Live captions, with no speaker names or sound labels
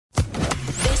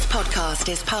podcast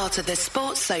is part of the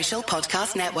Sports Social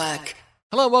Podcast Network.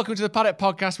 Hello and welcome to the Paddock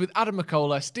Podcast with Adam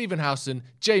McCullough, Stephen Howson,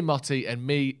 Jay Motti and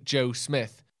me, Joe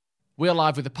Smith. We are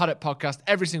live with the Paddock Podcast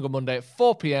every single Monday at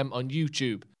 4 p.m. on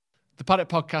YouTube. The Paddock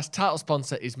Podcast title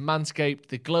sponsor is Manscaped,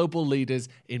 the global leaders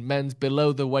in men's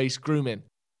below-the-waist grooming.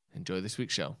 Enjoy this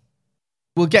week's show.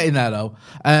 We'll get in there, though.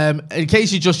 In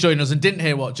case you just joined us and didn't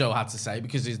hear what Joe had to say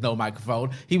because there's no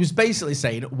microphone, he was basically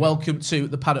saying, welcome to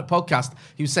the Paddock Podcast.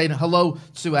 He was saying hello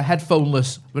to a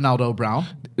headphoneless Ronaldo Brown.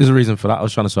 There's a reason for that. I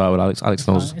was trying to sort out with Alex. Alex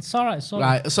knows. It's all right.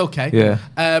 Right, it's okay. Yeah.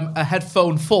 A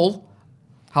headphone full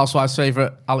Housewives'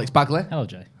 favourite, Alex Bagley. Hello,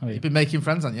 Jay. How are you? You've been making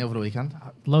friends, haven't you, over the weekend?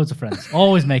 Loads of friends.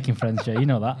 Always making friends, Jay. You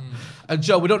know that. And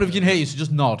Joe, we don't know if you can hear you, so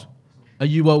just nod. Are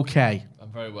you okay?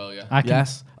 I'm very well, yeah. I can,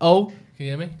 Yes. Oh, Can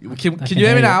you hear me? can you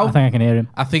hear me now? I think I can hear him.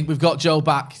 I think we've got Joe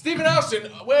back. Stephen Howson,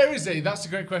 where is he? That's a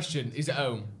great question. He's at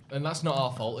home. And that's not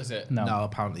our fault, is it? No. No,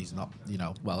 apparently he's not,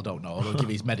 well, I don't know. I don't give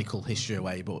his medical history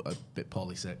away, but a bit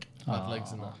poorly sick. Bad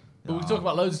legs and that. But we'll talk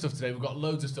about loads of stuff today. We've got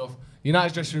loads of stuff.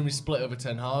 United's dressing room is split over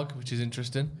Ten Hag, which is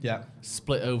interesting. Yeah.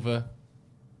 Split over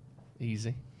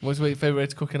easy. What's your favourite way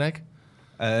to cook an egg?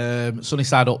 Sunny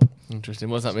side up. Interesting.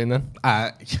 What does that mean then?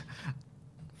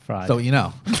 Fried. Don't you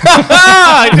know?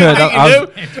 I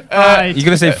didn't think you knew. Fried. You're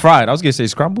going to say fried. I was going to say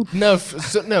scrambled. No,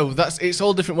 it's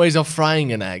all different ways of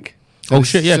frying an egg. Oh,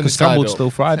 shit, yeah, because Sunny side scrambled's up, still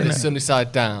fried, and isn't it's it? sunny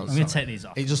side down. I'm going to take these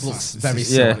off. It just looks very Yeah.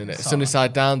 simple. Isn't it? Sunny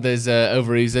side down, there's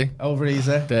over easy. Over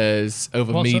easy. There's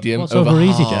over What's medium. what's over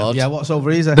easy, Jeff? hard. Yeah, what's over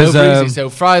easy? There's, Over easy, so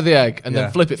fry the egg and yeah.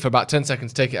 then flip it for about 10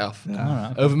 seconds, take it off. All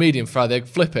right. Over medium, fry the egg,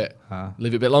 flip it,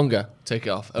 leave it a bit longer, take it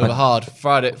off. Over hard,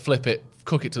 fried it, flip it,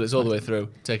 cook it till it's all the way through,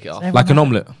 take it off. Like an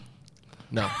omelette.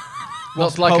 No.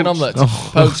 What's like an poached? omelette?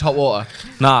 Poached hot water.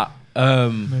 Nah.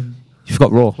 You've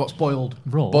got raw. What's boiled?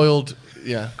 Raw. Boiled,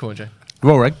 yeah, come on, Jay.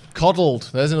 Raw egg.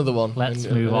 Coddled. There's another one. Let's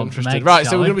I'm move on interested. from eggs, Right,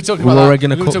 so shall we're we? going to be talking Raw about that. egg in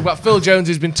We're a going to cup. talk about Phil Jones,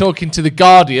 who's been talking to The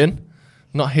Guardian.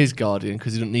 Not his Guardian,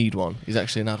 because he doesn't need one. He's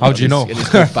actually an adult. How do you know? And he's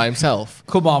good by himself.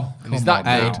 Come on. And he's that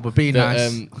Hey, good. we're being that,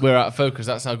 nice. we're out of focus.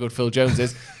 That's how good Phil Jones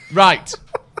is. Right.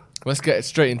 Let's get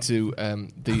straight into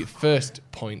the first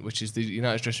point, which is the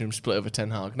United dressing room split over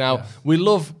Ten Hag. Now, we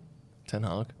love Ten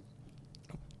Hag,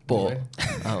 but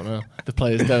I don't know. The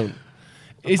players don't.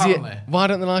 Apparently. Why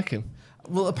don't they like him?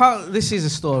 Well, apparently this is a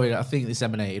story that I think this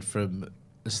emanated from,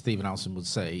 as Stephen Howson would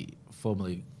say,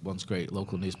 formerly once great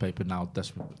local newspaper, now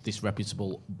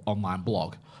disreputable online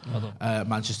blog,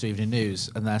 Manchester Evening News,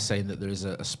 and they're saying that there is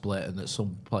a split and that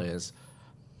some players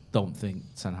don't think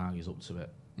Ten Hag is up to it.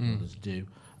 Others do.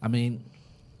 I mean,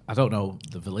 I don't know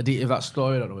the validity of that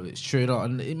story. I don't know whether it's true or not.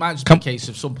 And it might just be a case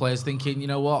of some players thinking, you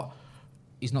know what,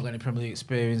 he's not got any Premier League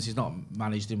experience. He's not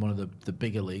managed in one of the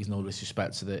bigger leagues. No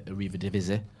disrespect to the Arriva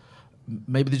Divisi.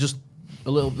 Maybe they're just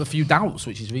a few doubts,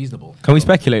 which is reasonable. Can we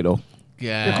speculate, though?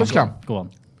 Yeah. Of course you can. Go on.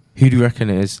 Who do you reckon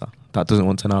it is that doesn't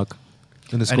want Ten Hag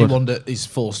in the squad? Anyone that is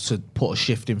forced to put a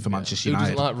shift in for Manchester Who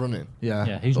United. doesn't like running?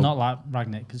 Yeah, who's But- not like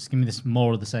Ragnick? Because give me this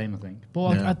more of the same, I think.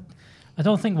 But Yeah. I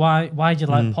don't think why do you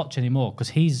like Poch anymore? Because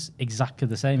he's exactly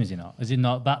the same, is he not? Is he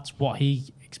not? That's what he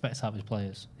expects out of his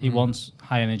players. He wants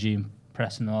high energy and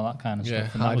pressing and all that kind of Yeah,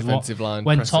 stuff. And high that was defensive line,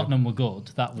 when pressing. Tottenham were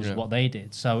good, that was Yeah. what they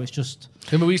did. So it's just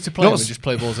Remember we used to play them and just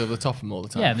play balls over the top of them all the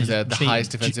time. Yeah, because they had the cheating.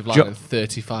 highest defensive line Jo- and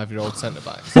 35-year-old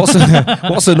centre-backs.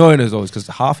 What's annoying is always because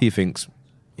half of you thinks,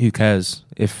 who cares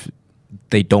if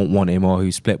they don't want him or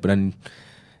who's split, but then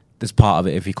there's part of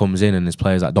it if he comes in and there's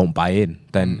players that don't buy in,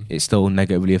 then it still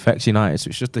negatively affects United. So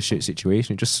it's just a shit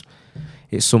situation.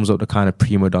 It sums up the kind of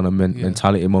prima donna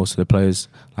mentality of most of the players.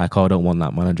 Like, oh, I don't want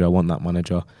that manager. I want that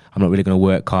manager. I'm not really going to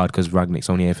work hard because Ragnick's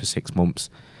only here for 6 months.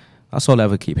 That's all I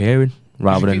ever keep hearing.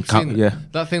 Rather You than, keep seeing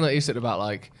that thing that you said about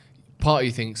like, part of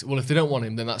you thinks, well, if they don't want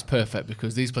him, then that's perfect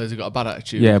because these players have got a bad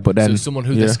attitude. Yeah, but then- so someone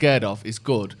who yeah. they're scared of is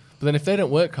good. But then if they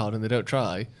don't work hard and they don't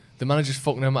try, the manager's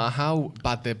fucked. No matter how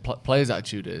bad their players'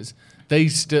 attitude is, they're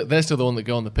still the one that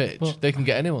go on the pitch. But- they can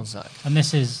get anyone sacked. and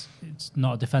it's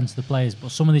not a defence of the players,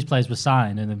 but some of these players were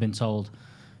signed and they've been told,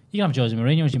 you can have Jose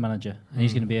Mourinho as your manager, and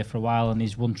he's going to be here for a while, and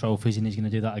he's won trophies, and he's going to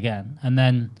do that again. And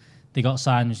then they got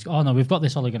signed. And just, oh no, we've got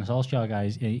this Ole Gunnar Solskjaer guy.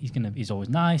 He's always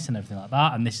nice and everything like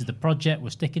that. And this is the project. We're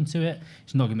sticking to it.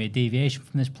 It's not going to be a deviation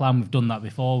from this plan. We've done that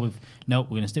before. We're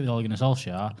going to stick with Ole Gunnar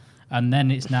Solskjaer. And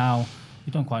then it's now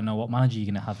you don't quite know what manager you're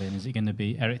going to have in. Is it going to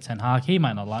be Erik Ten Hag? He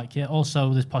might not like it.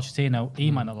 Also, there's Pochettino. He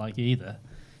might not like it either.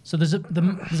 So there's a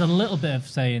little bit of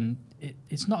saying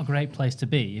it's not a great place to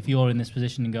be if you're in this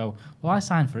position and go, well, I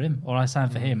signed for him, or I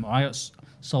signed for him, or I got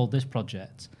sold this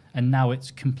project, and now it's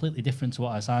completely different to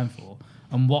what I signed for.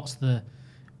 And what's going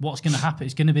to happen?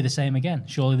 It's going to be the same again.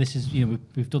 Surely this is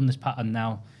we've done this pattern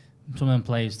now. Some of them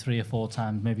plays 3 or 4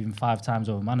 times, maybe even 5 times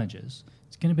over managers.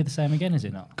 It's going to be the same again, is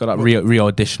it not? Got that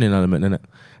re-auditioning element in it.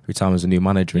 Every time there's a new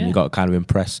manager, and you got to kind of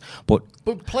impress. But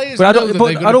players but I know don't. that But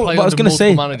they're I going to don't. play But I was under going to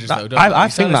say, multiple managers, though, don't I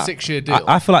they? think You that signed a 6-year deal.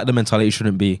 I feel like the mentality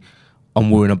shouldn't be,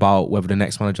 I'm worrying about whether the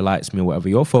next manager likes me or whatever.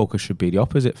 Your focus should be the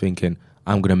opposite, thinking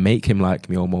I'm going to make him like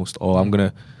me almost, or I'm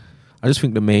going to. I just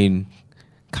think the main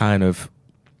kind of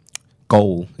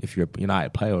goal, if you're a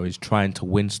United player, is trying to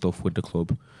win stuff with the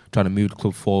club, trying to move the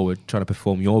club forward, trying to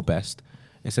perform your best,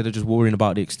 instead of just worrying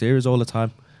about the exteriors all the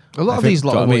time. A lot of these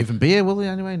lot won't even be here, will they,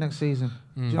 anyway, next season?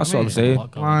 That's what I'm saying.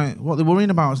 Like, what they're worrying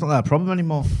about, it's not their problem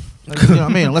anymore. Like, you know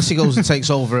what I mean? Unless he goes and takes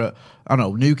over at, I don't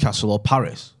know, Newcastle or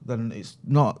Paris, then it's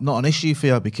not an issue for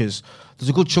you, because there's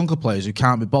a good chunk of players who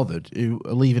can't be bothered who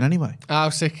are leaving anyway. How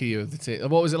sick are you of the team?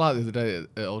 What was it like the other day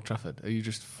at Old Trafford? Are you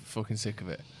just fucking sick of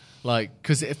it? Like,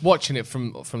 because watching it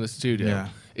from the studio,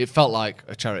 it felt like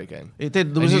a charity game. It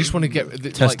did. You just want to get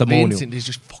testimonial. Like, the instinct is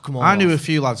just fuck them all I knew off. a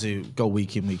few lads who go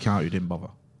week in, week out who didn't bother.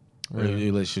 Who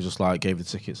literally just like gave the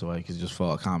tickets away because he just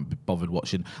thought, I can't be bothered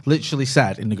watching. Literally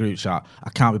said in the group chat,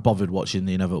 I can't be bothered watching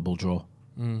the inevitable draw.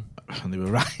 And they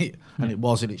were right, and it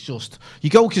was, and it's just you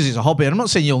go because it's a hobby. And I'm not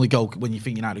saying you only go when you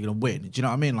think United are going to win. Do you know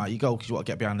what I mean? Like, you go because you want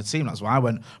to get behind the team. That's why I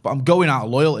went. But I'm going out of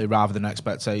loyalty rather than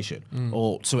expectation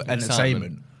or to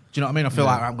entertainment. Do you know what I mean? I feel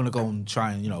like I'm going to go and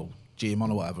try and G him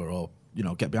on or whatever, or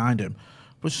get behind him.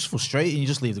 But it's just frustrating. You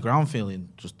just leave the ground feeling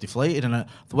just deflated. And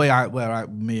the way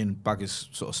me and Baggers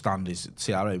sort of stand is at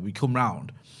CRA. We come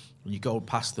round and you go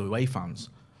past the away fans.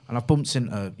 And I've bumped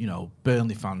into,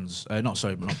 Burnley fans. Not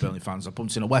Burnley fans. I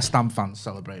bumped into West Ham fans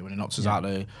celebrating when he knocked us out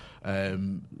of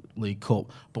the League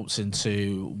Cup. Bumped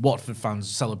into Watford fans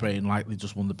celebrating like they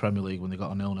just won the Premier League when they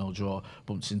got a 0-0 draw.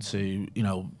 Bumped into,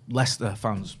 Leicester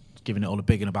fans giving it all a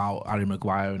bigging about Harry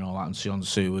Maguire and all that, and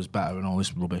Sion-Soo was better and all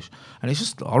this rubbish. And it's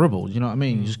just horrible, you know what I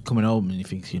mean? You're just coming home and you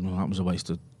think, that was a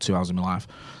waste of 2 hours of my life.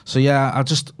 So yeah,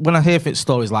 when I hear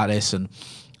stories like this and,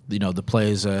 the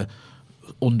players are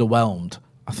underwhelmed,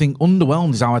 I think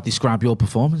underwhelmed is how I describe your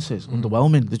performances.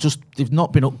 Underwhelming. They've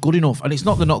not been good enough. And it's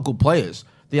not they're not good players.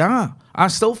 They are. I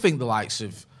still think the likes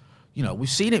of, we've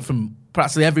seen it from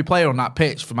practically every player on that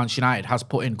pitch for Manchester United has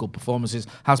put in good performances,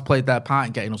 has played their part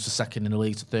in getting us to second in the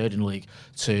league, to third in the league,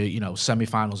 to,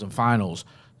 semi-finals and finals.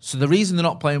 So the reason they're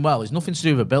not playing well is nothing to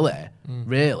do with ability,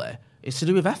 really. It's to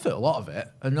do with effort, a lot of it.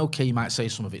 And okay, you might say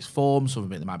some of it's form, some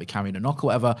of it they might be carrying a knock or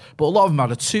whatever, but a lot of them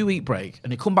had a 2-week break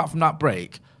and they come back from that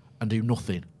break and do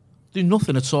nothing. Do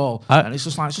nothing at all. And it's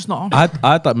just not on.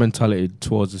 I had that mentality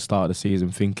towards the start of the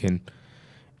season, thinking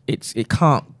it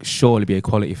can't surely be a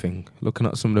quality thing, looking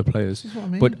at some of the players. That's what I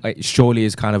mean. But it surely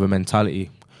is kind of a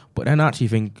mentality. But then I actually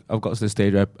think I've got to the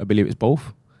stage where I believe it's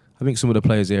both. I think some of the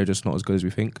players here are just not as good as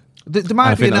we think. There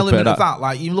might be an element of that.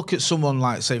 Like, you look at someone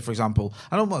like, say, for example,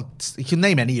 you can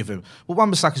name any of them, but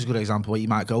Wan-Bissaka's a good example where you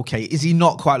might go, okay, is he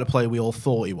not quite the player we all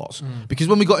thought he was? Because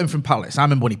when we got him from Palace, I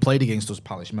remember when he played against us,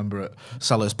 Palace, remember at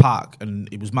Sellers Park, and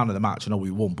he was man of the match. I know we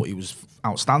won, but he was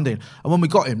outstanding. And when we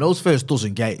got him, those first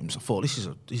dozen games, I thought,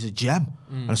 he's a gem.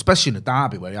 And especially in the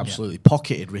derby where he absolutely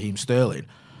pocketed Raheem Sterling.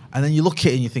 And then you look at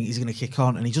it and you think he's going to kick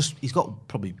on, and he's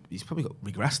probably got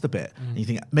regressed a bit. And you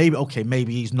think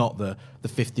maybe he's not the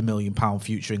 £50 million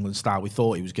future England star we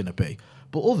thought he was going to be.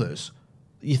 But others,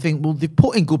 you think, well, they've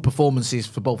put in good performances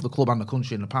for both the club and the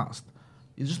country in the past.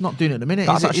 You're just not doing it at the minute.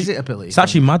 Is it ability? It's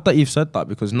actually mad that you've said that,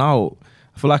 because now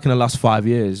I feel like in the last 5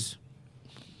 years,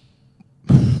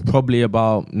 probably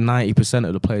about 90%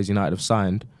 of the players United have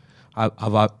signed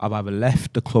have either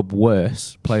left the club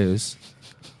worse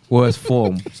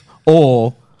forms,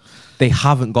 or they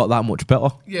haven't got that much better.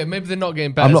 Yeah, maybe they're not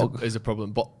getting better is a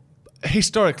problem, but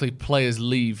historically, players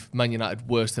leave Man United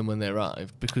worse than when they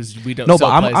arrived because we don't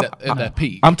sell players at their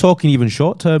peak. I'm talking even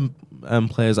short-term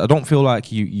players. I don't feel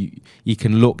like you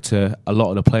can look to a lot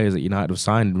of the players that United have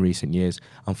signed in recent years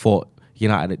and thought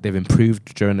United they've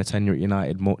improved during their tenure at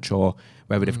United much, or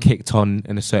whether they've kicked on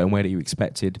in a certain way that you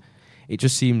expected. It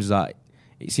just seems that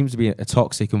it seems to be a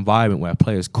toxic environment where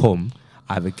players come,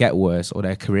 either get worse or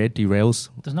their career derails.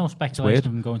 There's no speculation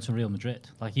of him going to Real Madrid.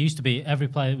 Like, it used to be, every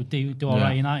player would do all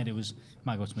right at United. It was,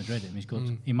 might go to Madrid. He's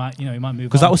good. He might move on.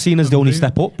 Because that was seen as the only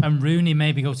step up. And Rooney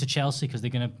maybe go to Chelsea because they're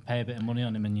going to pay a bit of money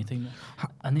on him. And you think,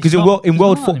 because in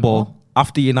world football,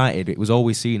 after United, it was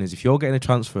always seen as if you're getting a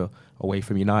transfer away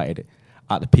from United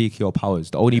at the peak of your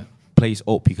powers, the only place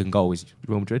up you can go is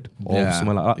Real Madrid or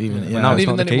somewhere like that. Even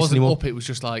then, it wasn't up; it was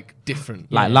just like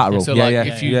different, like lateral. So,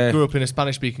 if you grew up in a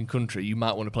Spanish-speaking country, you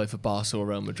might want to play for Barca or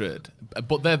Real Madrid,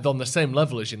 but they're on the same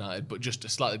level as United, but just a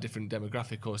slightly different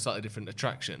demographic or a slightly different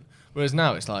attraction. Whereas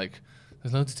now, it's like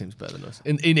There's loads of teams better than us.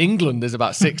 In England, there's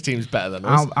about 6 teams better than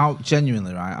us.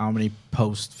 Genuinely, right? How many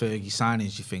post-Fergie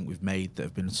signings do you think we've made that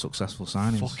have been successful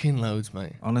signings? Fucking loads,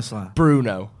 mate. Honestly.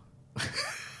 Bruno.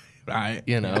 Right.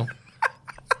 You know.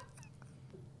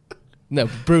 No,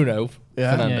 Bruno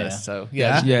Fernandes. Yeah. So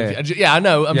Yeah. I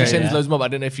know. I'm just saying yeah. there's loads more, but I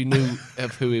don't know if you knew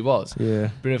of who he was. Yeah.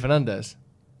 Bruno Fernandes.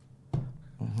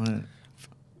 Right.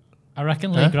 I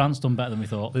reckon Lee Grant's done better than we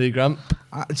thought. Lee Grant.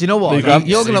 Do you know what? Lee Grant.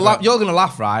 You're gonna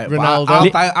laugh, right? But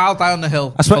Ronaldo. I'll die on the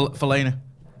hill I swear- for Fellaini.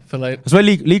 Fellaini. That's why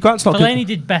Lee Grant's not Fellaini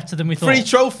did better than we thought. 3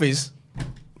 trophies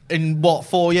in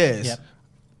 4 years? Yep.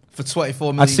 For 24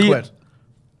 I million see quid.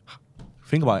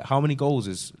 Think about it. How many goals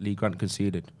has Lee Grant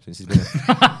conceded since he's been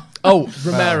here? Oh,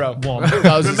 Romero. One. That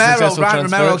was a Romero, successful right?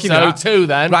 transfer. Romero, keep so it up. 2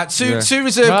 then. Right, two Yeah.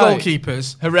 reserve Right.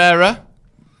 goalkeepers. Herrera.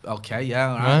 Okay, yeah,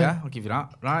 all right, Right. yeah, I'll give you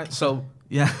that. Right, so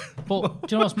yeah, But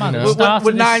do you know what's mad? You At know. the start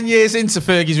we're of 9 years into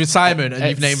Fergie's retirement, and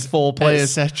you've named 4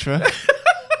 players. etc.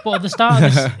 But at the start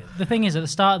of this, the thing is, at the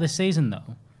start of this season,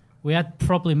 though, we had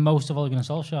probably most of Ole Gunnar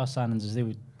Solskjaer signings as they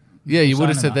were. Yeah, you would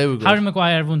have signing said they that. were good. Harry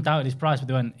Maguire, everyone doubted his price, but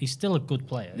they went, he's still a good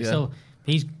player. Yeah.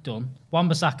 He's done.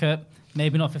 Wan-Bissaka,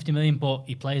 maybe not 50 million, but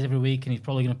he plays every week, and he's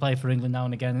probably going to play for England now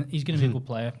and again. He's going to be a good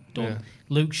player. Done. Yeah.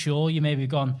 Luke Shaw, you maybe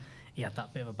gone. He had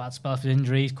that bit of a bad spell for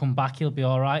injury. He's come back. He'll be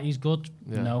all right. He's good.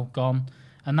 Yeah. No, gone.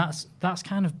 And that's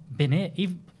kind of been it.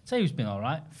 Say who's been all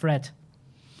right. Fred.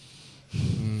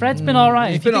 Fred's been all right.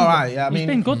 He's If you been think- all right, yeah, I he's mean-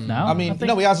 been good now. I mean, think.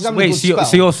 no, he has. He's having a Wait, good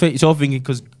spell. so you're thinking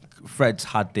because Fred's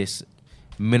had this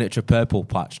miniature purple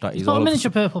patch that he's not a all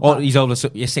miniature purple Oh, patch. he's over.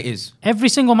 Yes, it is. Every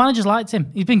single manager's liked him.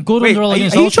 He's been good Wait, under Ole are Gunnar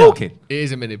you Solskjaer. joking? It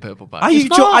is a mini purple patch. Are you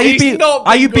not. are you He's being not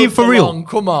are you been being good for real? long,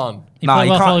 come on. He Nah, played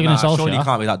you well for Ole can't. Gunnar Nah, surely you Solskjaer.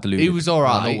 can't be that deluded. He was all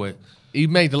Nah, right. no way. He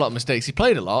made a lot of mistakes. He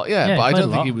played a lot, Yeah, but he I played don't a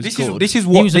think lot. he was This good. is this is He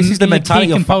what was this a is the key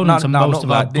mentality of component of most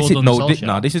of our this is good no under thi-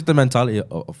 nah, Solskjaer. this is the mentality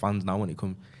of fans now when it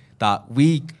comes that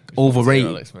we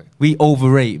Alex,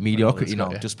 overrate mate. mediocrity Alex now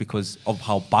got you. just because of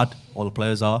how bad all the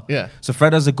players are. Yeah. So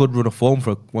Fred has a good run of form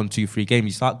for a 1, 2, 3 game.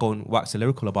 You start going wax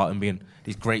lyrical about him being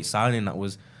this great signing that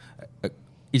was.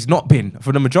 He's not been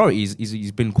for the majority.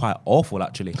 He's been quite awful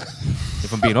actually.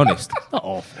 If I'm being honest, Not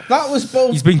awful. That was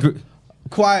both he's been.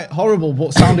 quite horrible,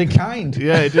 but sounded kind.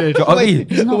 Yeah, it did. Do you know what I mean?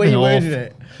 The not way been you worded awful.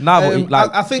 it. Nah, but like,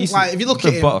 I think he's like if you look good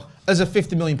at him butter. as a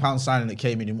 £50 million signing that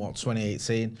came in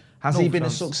 2018, has he been a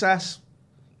success?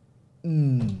 It's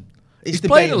He's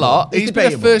played a debatable. lot. It's He's been a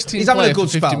debatable. first-team He's having player a good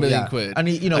for 50 spell, million yeah. quid. And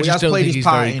he I has just don't played think his he's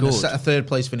part very in a good. third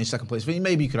place finish, second place finish.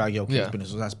 Maybe you could argue, okay, Yeah. it's been a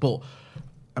success, but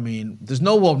I mean, there's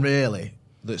no one really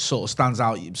that sort of stands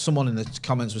out. Someone in the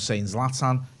comments was saying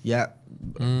Zlatan, yeah,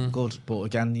 good, but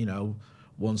again,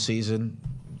 one season,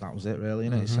 that was it really.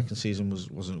 His second season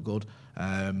wasn't good.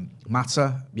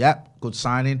 Mata, yeah, good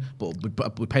signing,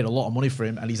 but we paid a lot of money for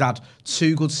him, and he's had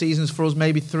 2 good seasons for us,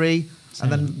 maybe 3,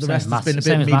 and then the same rest as has been a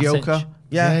Same bit as mediocre. Matic.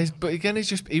 Yeah, But again, he's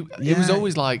just he was Yeah.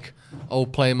 always like, oh,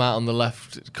 play him out on the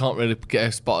left. Can't really get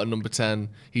a spot at number 10.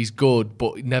 He's good,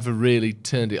 but he never really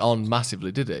turned it on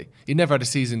massively, did he? He never had a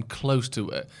season close to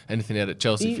it. Anything he had at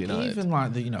Chelsea for United. even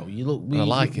like the, you look. I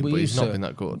like him, we but he's used not to been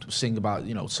that good. Sing about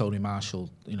Tony Marshall,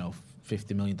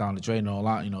 50 million down the drain and all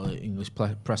that. The English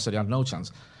press said he had no chance.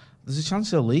 There's a chance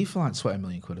he'll leave for like 20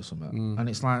 million quid or something, and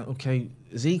it's like, okay,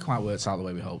 has he quite worked out the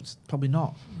way we hoped? Probably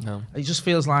not. No. It just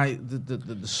feels like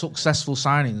the successful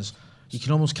signings, you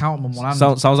can almost count them on one hand.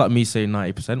 Sounds like me saying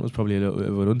 90% was probably a little bit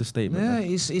of an understatement. Yeah,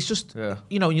 then. it's just Yeah.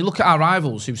 when you look at our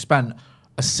rivals who've spent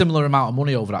a similar amount of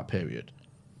money over that period,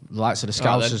 the likes of the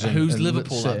Right, then, Scousers. who's and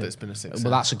Liverpool City. that's been a success?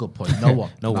 Well, that's a good point. No one.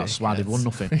 No That's one. why they've won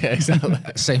nothing. Yeah, exactly.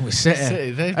 Same with City.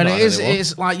 City, they've and not it had is. anyone.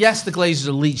 It's like, yes, the Glazers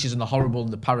are leeches and they're horrible and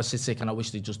they're parasitic, and I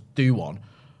wish they'd just do one.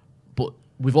 But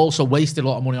we've also wasted a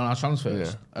lot of money on our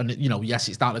transfers. Yeah. And yes,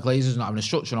 it's down to Glazers not having a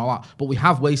structure and all that, but we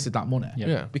have wasted that money.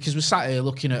 Yeah. Because we're sat here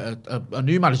looking at a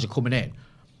new manager coming in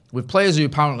with players who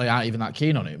apparently aren't even that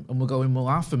keen on him, and we're going, well,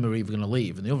 half of them are either going to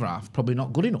leave, and the other half probably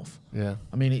not good enough. Yeah.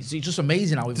 I mean, it's just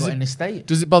amazing how we've got in this state.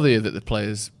 Does it bother you that the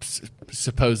players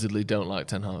supposedly don't like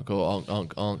Ten Hag or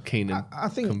aren't keen and I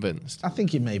think convinced? I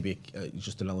think it may be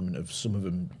just an element of some of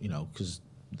them, because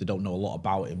they don't know a lot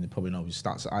about him. They probably know his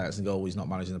stats at Ajax and go, oh, he's not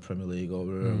managing the Premier League or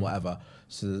whatever.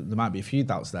 So there might be a few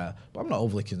doubts there, but I'm not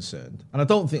overly concerned. And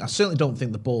I certainly don't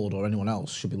think the board or anyone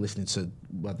else should be listening to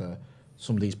whether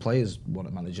some of these players want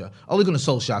a manager. Ole Gunnar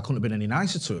Solskjaer couldn't have been any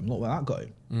nicer to him. Look where that got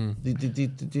him. They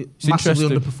massively interesting.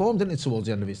 underperformed, didn't it, towards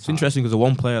the end of his It's time? interesting because the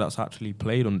one player that's actually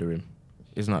played under him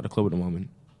isn't at the club at the moment.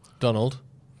 Donald.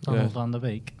 Donald van der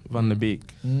Beek. Van der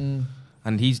Beek.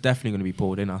 And he's definitely going to be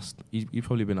pulled in. He's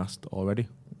probably been asked already.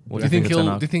 What Do you of Ten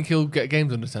think Hag? he'll get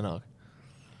games under Ten Hag?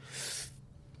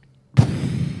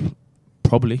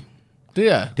 Probably. Do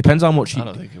you? Depends how much he... I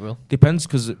don't think he will. Depends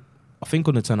because I think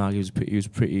under Ten Hag he was a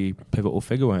pretty pivotal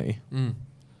figure, wasn't he?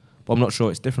 But I'm not sure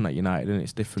it's different at United, and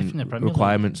it's different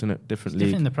requirements and different league.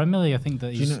 Different in the Premier League, I think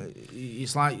that Do you know,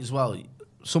 it's like as well.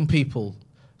 Some people,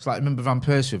 it's like remember Van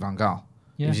Persie with Van Gaal.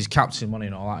 He was his captain, money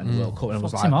and all that in the World Cup, and it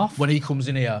was Fucked him like off. when he comes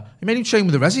in here, he made him train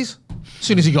with the Rezzies. As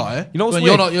soon as he got here, You know what's when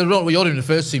weird? you're not what you're doing in the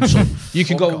first team, so you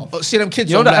can go see them kids.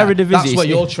 You know over that there, Eredivisie that's where is-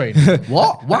 you're training.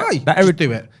 What? Why? Just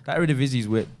do it. That Eredivisie is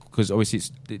weird because obviously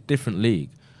it's a different league,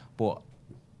 but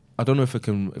I don't know if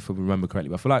I remember correctly,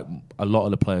 but I feel like a lot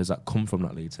of the players that come from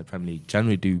that league to the Premier League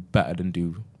generally do better than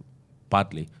do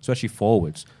badly, especially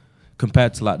forwards,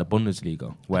 compared to like the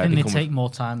Bundesliga. Where I think they come take more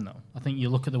time though. I think you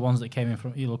look at the ones that came in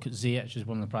from. You look at Ziyech as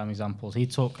one of the prime examples. He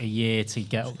took a year to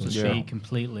get up to speed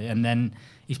completely, and then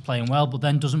he's playing well, but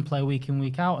then doesn't play week in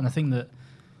week out. And I think that,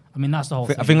 I mean, that's the whole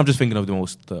thing. I think I'm just thinking of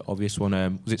the obvious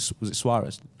one. Was it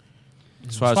Suarez?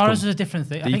 Suarez is a different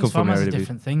thing. I He think come from Suarez is a Eredivisie.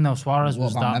 different thing though. Suarez What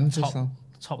was about that Memphis, though?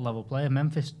 top level player.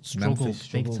 Memphis struggled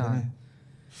big didn't time.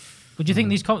 But do you think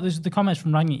there's the comments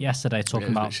from Rangnick yesterday talking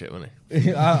Yeah, about shit, wasn't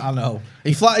he? I know.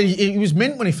 He was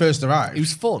mint when he first arrived. he? He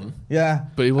was fun. yeah,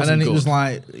 but he wasn't And then good. it was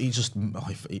like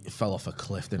he fell off a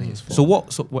cliff, didn't he? So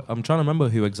what? I'm trying to remember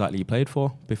who exactly he played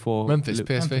for before Memphis,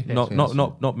 PSV. Memphis.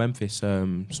 Not Memphis.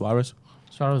 Suarez.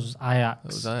 Suarez was Ajax. That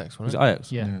was Ajax, Was wasn't it it?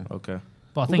 Ajax? Yeah. Okay.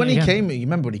 But I But think when he again, came, you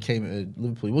remember when he came to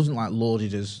Liverpool, he wasn't like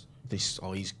lauded as this.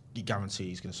 Oh, he guaranteed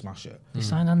he's going to smash it. he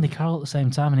signed Andy Carroll at the same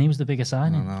time, and he was the bigger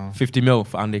signing. No. 50 mil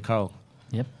for Andy Carroll.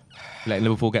 Yep. Letting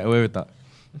Liverpool get away with that.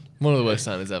 One of the worst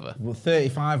signings ever. Well,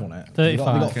 35 on it. 35. They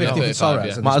got 50 for 35, Torres.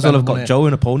 yeah. and Might they as well have spent got money. Joe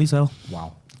in a ponytail.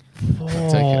 Wow.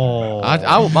 Take it.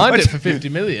 I won't mind it for 50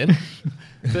 million.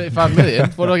 35 million.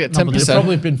 What do I get? No, but He's 10%.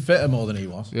 probably been fitter more than he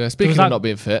was. Yeah. Speaking that- of not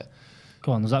being fit,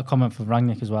 Go on, there's that comment from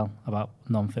Rangnick as well about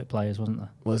non-fit players, wasn't there?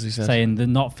 what has he said? Saying they're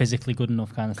not physically good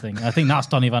enough kind of thing. I think that's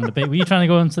Donny van der Beek. Were you trying to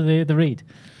go into the read?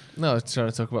 No, I was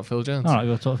trying to talk about Phil Jones. All right,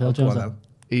 we'll talk Phil Go on Jones.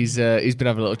 then. He's been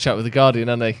having a little chat with the Guardian,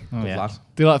 hasn't he? Oh, Good yeah. lad.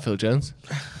 Do you like Phil Jones?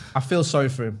 I feel sorry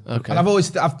for him. Okay. And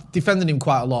I've defended him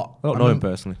quite a lot. I don't know him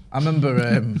personally. I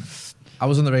remember I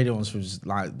was on the radio once for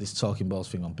like this Talking Balls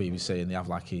thing on BBC, and they have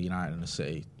like a United and a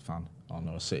City fan on,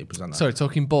 or a City presenter. Sorry,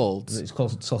 talking balds. It's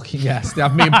called Talking. Yes, they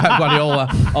have me and Pep Guardiola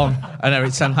on, and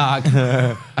Eric Ten Hag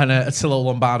and Attilo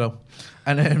Lombardo,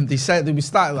 and they said we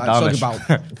started like talking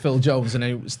about Phil Jones, and then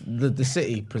it was the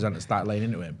City presenter started laying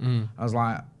into him. I was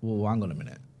like, well, hang on a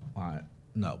minute, like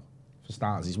no. For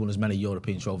starters, he's won as many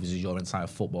European trophies as your entire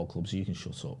football club, so you can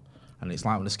shut up. And it's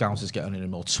like when the Scousers get on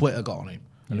him, or Twitter got on him,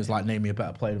 and it's like, name me a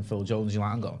better player than Phil Jones. You're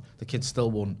like, hang on, the kid still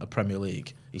won a Premier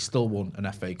League, he still won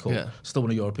an FA Cup, Yeah. still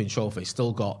won a European trophy,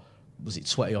 still got, was it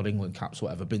 20 odd England caps,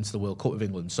 whatever, been to the World Cup with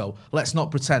England. So let's not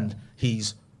pretend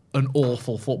he's an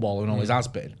awful footballer and always has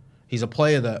been. He's a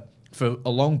player that, for a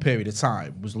long period of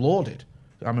time, was lauded.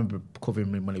 I remember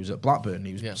covering him when he was at Blackburn.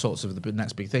 He was sort of the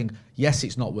next big thing. Yes,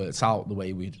 it's not worked out the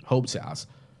way we'd hoped it has,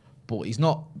 but he's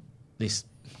not this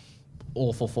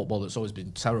awful footballer that's always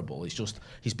been terrible. It's just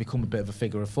he's become a bit of a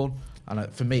figure of fun.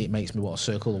 And for me, it makes me want to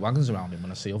circle the wagons around him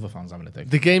when I see other fans having a dig.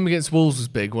 The game against Wolves was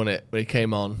big, wasn't it? When he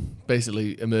came on,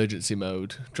 basically emergency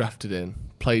mode, drafted in,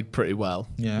 played pretty well.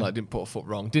 Yeah. Like didn't put a foot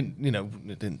wrong.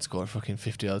 Didn't score a fucking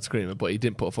 50-yard screamer, but he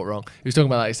didn't put a foot wrong. He was talking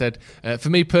about that. He said, for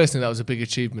me personally, that was a big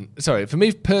achievement. Sorry, for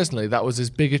me personally, that was as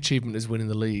big achievement as winning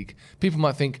the league. People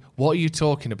might think, what are you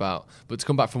talking about? But to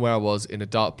come back from where I was in a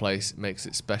dark place makes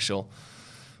it special.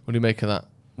 What do you make of that?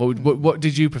 What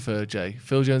did you prefer, Jay?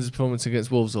 Phil Jones' performance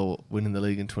against Wolves or winning the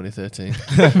league in 2013?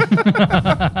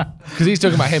 Because he's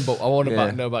talking about him, but I want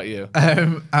to know about you.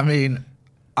 I mean,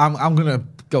 I'm going to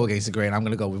go against the grain. I'm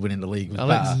going to go with winning the league. Was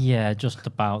Alex? better. Yeah, just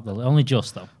about only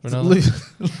just though.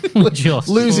 Ronaldo? Just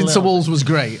Losing to Wolves was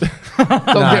great. Don't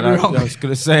get me wrong. I was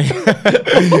going to say.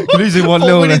 Losing 1-0.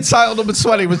 But winning title number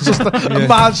 20 was just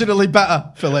marginally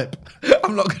better, Philip.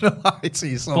 I'm not going to lie to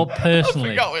you, son. But personally,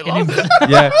 forgot we in lost.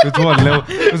 Yeah, it was 1-0.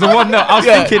 It was a 1-0. I was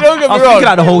thinking, don't get me I was wrong. thinking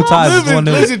that the whole time. It was 1-0.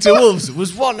 Losing to Wolves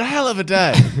was one hell of a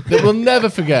day that we'll never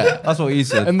forget. That's what he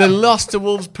said. And the loss to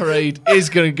Wolves parade is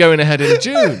going to go ahead in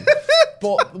June.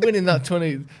 But winning that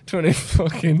 20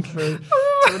 fucking 20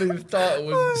 start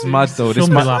was It's mad though. This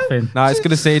Some be man, laughing. Nah, it's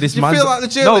gonna say this You man. feel like the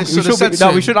journalist should have said to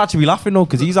we him- should actually be laughing though,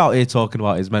 because he's out here talking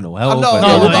about his mental health. No, and-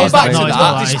 no, we'll no, go it's back not. to No, it's that.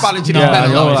 not. Disparaging No, his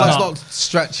mental no, health. it's Let's not. not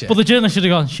stretch it. But the journalist should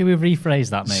have gone, should we rephrase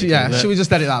that, mate? Yeah, should we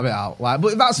just edit that bit out? Like,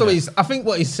 but that's what he's. I think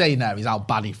what he's saying there is how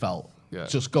bad he felt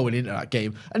just going into that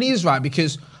game, and he is right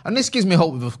because, and this gives me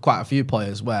hope with quite a few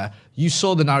players where you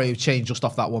saw the narrative change just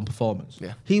off that one performance.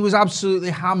 Yeah. He was absolutely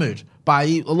hammered by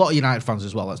a lot of United fans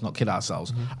as well. Let's not kid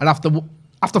ourselves. And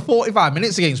after 45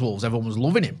 minutes against Wolves, everyone was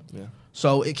loving him. Yeah.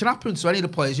 So it can happen to any of the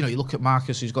players. You look at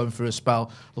Marcus, who's going through a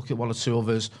spell. Look at one or two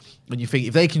others, and you think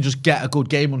if they can just get a good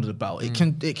game under the belt, it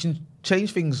can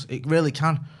change things. It really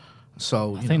can.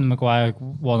 So I think the Maguire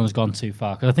one has gone too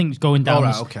far because I think going down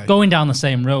the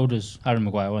same road as Harry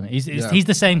Maguire, wasn't it? He's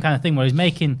the same kind of thing where he's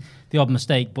making the odd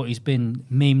mistake, but he's been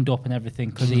memed up and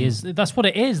everything because he is. That's what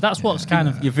it is. That's what's kind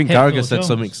of. You think Carragher said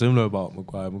something similar about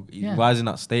Maguire? Why is in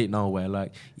that state now where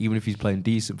even if he's playing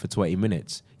decent for 20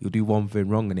 minutes, he'll do one thing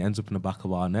wrong and he ends up in the back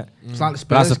of our net. It's like the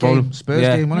Spurs game.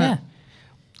 Game, wasn't it?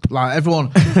 Like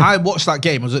everyone, I watched that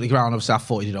game. I was at the ground. Obviously, I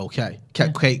thought he did okay.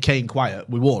 Kept Kane quiet.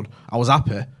 We won. I was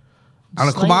happy. And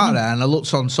I come out of there and I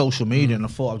looked on social media and I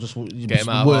thought I was just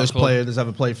the worst player that's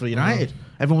ever played for United.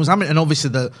 Everyone was having it. And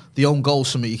obviously the own goal is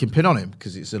something you can pin on him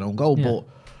because it's an own goal. But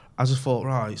I just thought,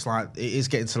 right, it's like it is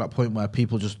getting to that point where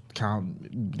people just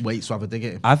can't wait to have a dig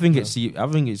at him. I think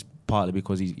it's partly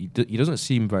because he doesn't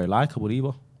seem very likable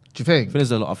either. Do you think? I think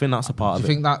there's a lot. I think that's a part of it.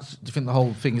 Do you think the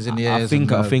whole thing is in the air? I think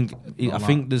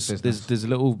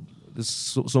there's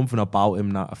something about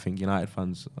him that I think United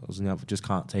fans just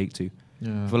can't take to.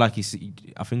 Yeah. I feel like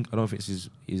I don't know if it's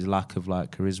his lack of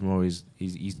charisma or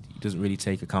he doesn't really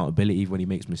take accountability when he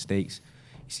makes mistakes.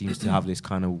 He seems to have this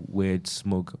kind of weird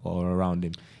smug aura around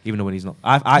him, even though when he's not.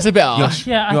 It's a bit harsh.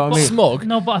 Yeah, you know what I mean? Smug.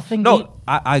 No, but I think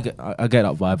I get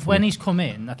that vibe. When he's come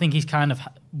in, I think he's kind of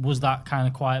was that kind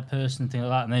of quiet person and thing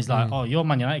like that, and he's like, "Oh, you're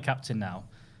Man United captain now."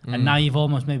 And now you've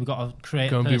almost maybe got to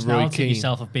create a personality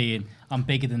yourself of being, I'm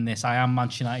bigger than this, I am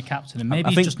Manchester United captain. And maybe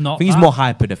he's just not. I think he's more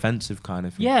hyper defensive kind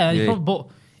of thing. Yeah. But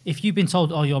if you've been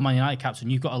told, oh, you're Man United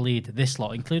captain, you've got to lead this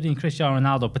lot, including Cristiano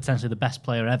Ronaldo, potentially the best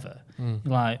player ever. You're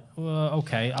like, well,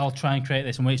 okay, I'll try and create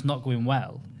this. And when it's not going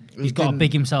well, he's got to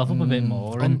big himself up a bit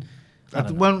more. And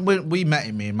when we met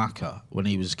him, me and Maka, when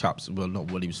he was captain, well, not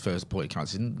when he was first appointed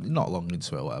captain, not long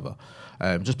into it or whatever,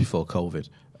 just before COVID.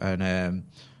 And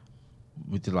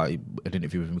we did an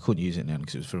interview with him. We couldn't use it in the end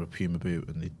because it was for a Puma boot,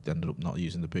 and they ended up not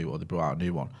using the boot, or they brought out a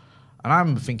new one. And I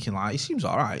remember thinking, he seems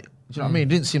all right. Do you know what I mean? It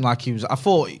didn't seem like he was. I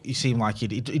thought he seemed like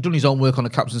he'd done his own work on the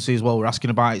captaincy as well. We're asking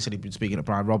about it. He said he'd been speaking to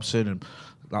Brian Robson, and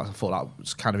I thought that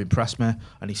was kind of impressed me.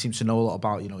 And he seems to know a lot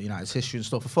about United's history and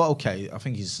stuff. I thought, okay, I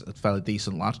think he's a fairly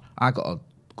decent lad. I got a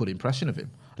good impression of him.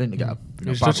 I didn't get a. Did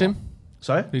you touch him?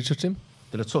 Sorry? Did you touch him?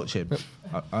 Did I touch him?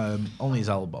 Only his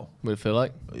elbow. What did it feel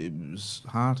like? It was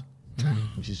hard.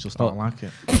 Which is just not like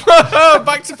it.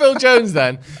 Back to Phil Jones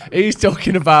then. He's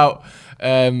talking about.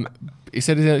 He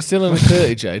said he's still in the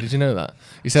 30, Jay. Did you know that?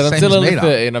 He said, I'm still in the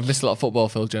 30 and I've missed a lot of football,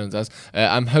 Phil Jones has.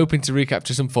 I'm hoping to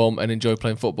recapture some form and enjoy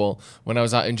playing football. When I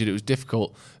was out injured, it was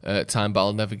difficult time, but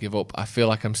I'll never give up. I feel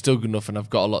like I'm still good enough and I've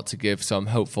got a lot to give, so I'm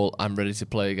hopeful I'm ready to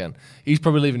play again. He's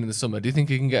probably leaving in the summer. Do you think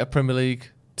he can get a Premier League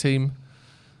team?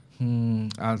 I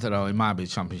don't know. It might be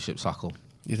Championship tackle.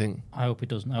 You think? I hope he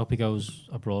doesn't. I hope he goes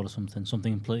abroad or something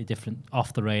completely different,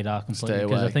 off the radar completely. Stay away.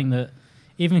 Because I think that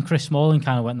even Chris Smalling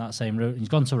kind of went that same route. He's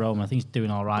gone to Rome. I think he's doing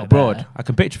all right abroad. There. I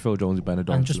can picture Phil Jones with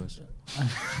Benidorm.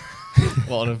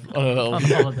 On a little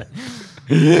holiday.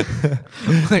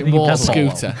 Like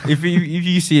scooter. If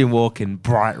you see him walking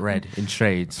bright red in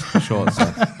shades, shorts.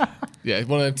 Yeah,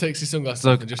 one of them takes his sunglasses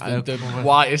off and just the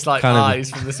whitest eyes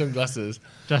from the sunglasses.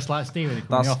 Dressed like Steven in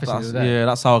the office the other day. Yeah,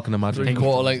 that's how I can imagine.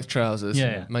 3/4 length trousers.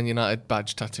 Yeah. Man United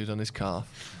badge tattooed on his calf.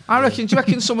 Do you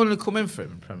reckon someone would come in for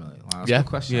him in Premier League? That's a good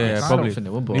question. Yeah, I probably. don't think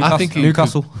they would, but I think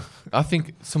Newcastle. I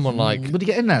think someone like would he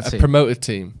get in there? a promoted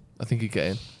team. I think he'd get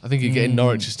in. I think he'd get in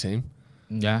Norwich's team.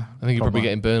 Yeah, I think he'd probably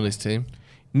get in Burnley's team.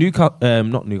 Not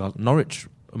Newcastle. Norwich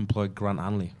employed Grant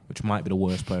Hanley, which might be the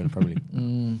worst player in the Premier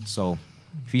League. So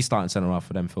if he's starting centre half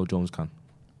for them, Phil Jones can.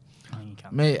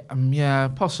 Yeah,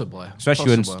 possibly.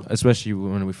 Especially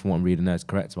when from what I'm reading there, it's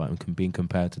correct about him being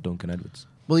compared to Duncan Edwards.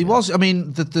 Well, he was. I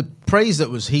mean, the praise that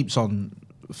was heaped on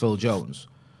Phil Jones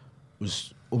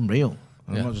was unreal.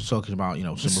 I'm not just talking about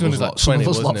some of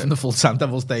us lot from the full-time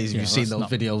Devils days. If you've seen those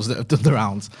videos that have done the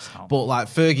rounds, but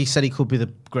Fergie said he could be the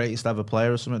greatest ever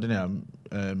player or something, didn't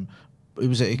he?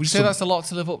 Would you say that's a lot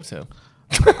to live up to?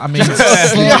 I mean, a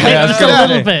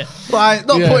little bit. Like,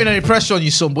 not putting any pressure on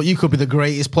you, son, but you could be the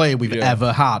greatest player we've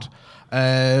ever had.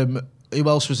 Who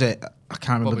else was it? I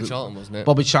can't remember. Bobby Charlton, wasn't it?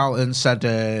 Bobby Charlton said,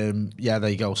 there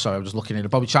you go. Sorry, I was just looking at it.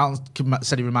 Bobby Charlton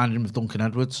said he reminded him of Duncan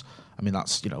Edwards. I mean,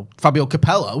 that's, Fabio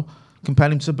Capello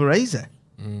compared him to Baresi.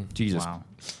 Jesus. Wow.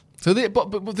 So,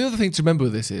 but the other thing to remember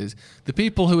with this is the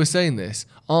people who are saying this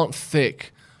aren't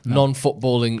thick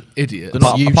non-footballing idiot. They're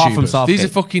not Apart from YouTubers. Southgate. These are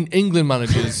fucking England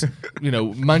managers,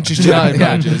 Manchester United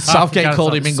managers. Southgate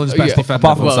called him England's best defender.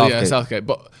 apart from Well, yeah, Southgate.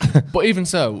 Southgate. But even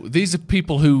so, these are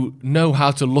people who know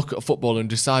how to look at football and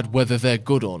decide whether they're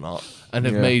good or not, and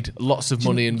have made lots of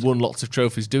money and won lots of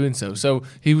trophies doing so. So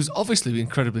he was obviously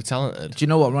incredibly talented. Do you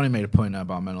know what? Ronnie made a point there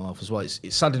about mental health as well. It's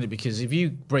sad, isn't it? Because if you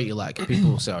break your leg,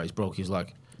 people will say, he's broke his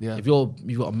leg. Yeah. If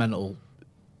you've got a mental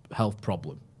health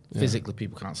problem, physically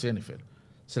people can't see anything.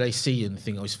 So they see you and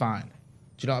think, he's fine. Do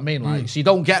you know what I mean? Like, so you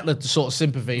don't get the sort of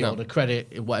sympathy or the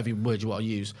credit, whatever word you want to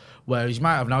use, whereas you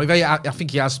might have. Now, I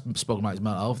think he has spoken about his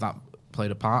mental health, that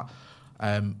played a part.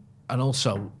 And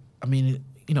also, I mean,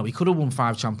 he could have won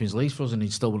 5 Champions Leagues for us and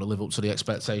he'd still want to live up to the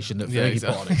expectation that Fergie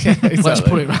put on him. Exactly. Let's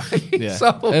put it right. Yeah.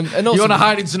 So, And you also want to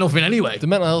hide into nothing anyway. The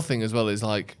mental health thing as well is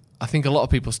like, I think a lot of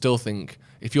people still think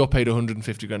if you're paid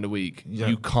 150 grand a week,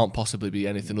 you can't possibly be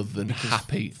anything other than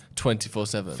happy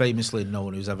 24/7. Famously, no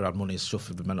one who's ever had money has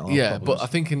suffered with mental health Yeah, problems. but I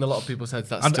think in a lot of people's heads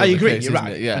that's And still I the agree, case, you're isn't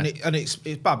right. it? Yeah. And it's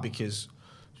bad because,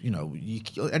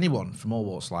 anyone from all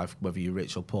walks of life, whether you're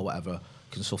rich or poor, whatever,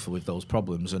 can suffer with those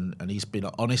problems. And he's been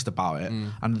honest about it.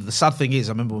 And the sad thing is,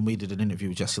 I remember when we did an interview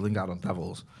with Jesse Lingard on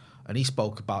Devils, and he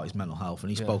spoke about his mental health,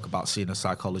 and he spoke about seeing a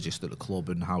psychologist at the club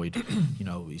and how he'd,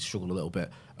 he struggled a little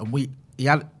bit.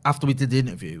 And after we did the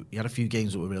interview, he had a few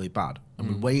games that were really bad, and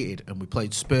we waited and we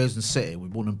played Spurs and City. We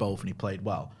won them both, and he played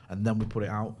well. And then we put it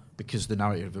out because the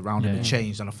narrative around him had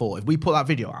changed. And I thought, if we put that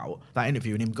video out, that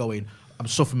interview, and him going, I'm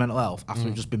suffering mental health after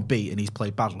we've just been beat and he's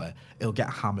played badly, he'll get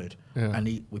hammered. Yeah.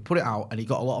 And we put it out, and he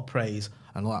got a lot of praise.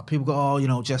 And like people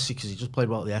go, Jesse, because he just played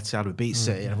well at the Etihad, we beat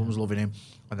City, and everyone was loving him.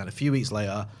 And then a few weeks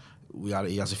later,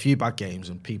 he has a few bad games,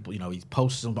 and people, he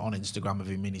posts them on Instagram of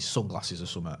him in his sunglasses or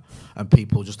something, and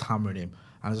people just hammering him.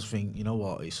 And I just think, you know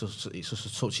what, it's just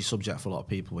a touchy subject for a lot of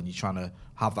people when you're trying to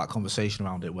have that conversation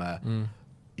around it where,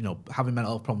 having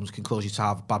mental health problems can cause you to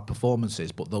have bad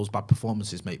performances, but those bad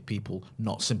performances make people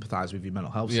not sympathise with your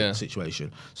mental health situation.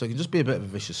 So it can just be a bit of a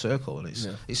vicious circle. And it's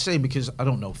the same because I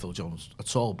don't know Phil Jones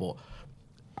at all, but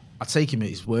I take him at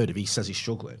his word if he says he's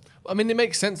struggling. I mean, it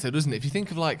makes sense though, doesn't it? If you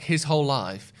think of like his whole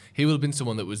life, he will have been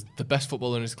someone that was the best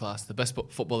footballer in his class, the best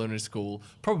footballer in his school,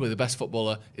 probably the best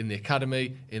footballer in the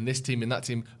academy, in this team, in that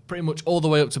team, pretty much all the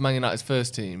way up to Man United's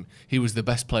first team. He was the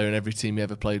best player in every team he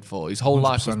ever played for. His whole 100%.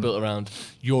 Life was built around,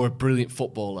 you're a brilliant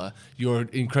footballer, you're an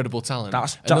incredible talent.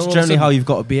 That's generally how you've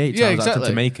got to be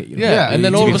to make it. And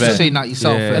then all of a sudden, seen that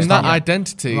yourself. And that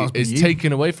identity is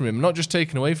taken away from him. Not just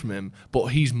taken away from him, but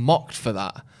he's mocked for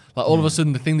that. Like all of a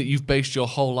sudden, the thing that you've based your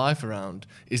whole life around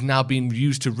is now being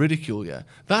used to ridicule you.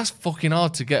 That's fucking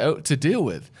hard to get out, to deal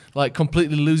with. Like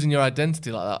completely losing your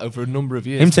identity like that over a number of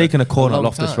years. Him taking a corner at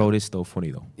Loftus Road is still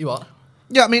funny though. You what?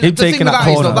 Yeah, I mean, him the thing taking with that that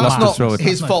is, corner though, at that's Loftus not Road.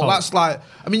 his fault. That's like,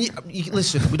 I mean,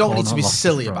 listen, we don't need to be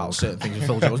silly Road. about certain things with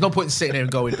Phil Jones. There's no point in sitting here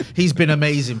and going, he's been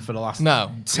amazing for the last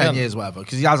 10 years, whatever,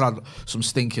 because he has had some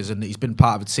stinkers and he's been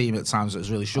part of a team at times that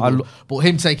has really struggled. But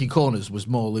him taking corners was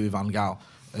more Louis van Gaal.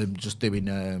 Just doing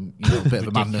a bit of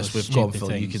a madness with going,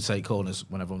 Phil, you can take corners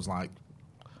when everyone's like,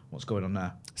 what's going on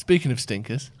there? Speaking of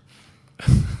stinkers,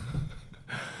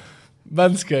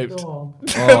 Manscaped.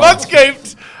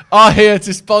 Manscaped are here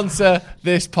to sponsor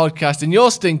this podcast. And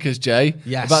your stinkers, Jay,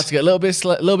 about to get a little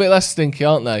bit less stinky,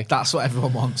 aren't they? That's what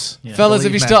everyone wants. Yeah. Fellas,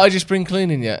 have you started your spring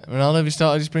cleaning yet? Ronaldo, have you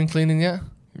started your spring cleaning yet?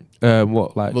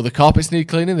 What, like? Well, the carpets need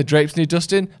cleaning, the drapes need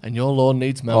dusting, and your lawn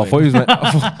needs mowing. I thought you was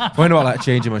about like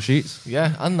changing my sheets.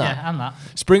 Yeah, and that. Yeah, and that.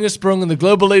 Spring has sprung, and the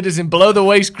global leaders in below the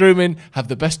waist grooming have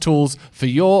the best tools for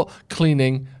your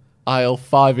cleaning aisle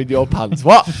 5 in your pants.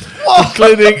 What?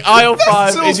 Cleaning aisle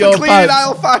 5 in your pants.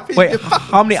 Aisle 5 in Wait, your pants.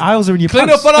 how many aisles are in your Clean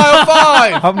pants? up on aisle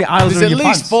 5. How many aisles There's are in at your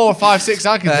least pants? 4 or 5, 6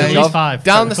 I can think at of. least 5.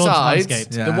 Down the According to sides,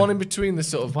 Manscaped. the one in between the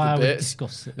sort of Why the would bits,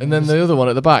 discuss it? and then the other one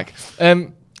at the back.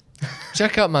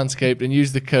 Check out Manscaped and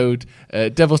use the code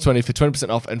Devils20 for 20%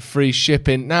 off and free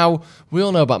shipping. Now, we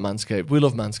all know about Manscaped. We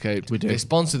love Manscaped. We do. They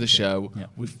sponsor the show. Yeah.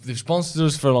 They've sponsored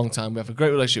us for a long time. We have a great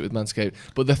relationship with Manscaped.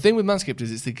 But the thing with Manscaped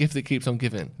is it's the gift that keeps on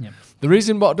giving. Yeah. The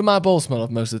reason, what do my balls smell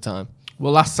of most of the time?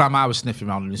 Well, last time I was sniffing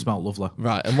around and it smelled lovely.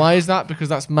 Right, and why is that? Because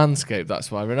that's Manscaped, that's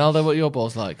why. Ronaldo, what are your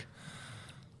balls like?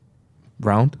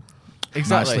 Round.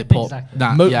 Exactly. Nicely put. Exactly.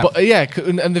 Nah, Yeah. But,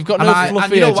 and they've got no fluffy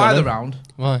and you know edge why on they're them. round?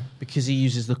 Why? Because he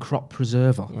uses the crop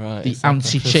preserver, Right, the exactly.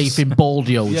 anti-chafing ball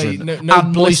deodorant, no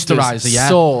and blisters, moisturiser. Yeah,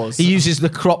 sores, he uses the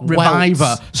crop welts.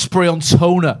 reviver spray-on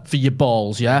toner for your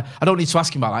balls. Yeah, I don't need to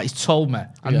ask him about that. He's told me.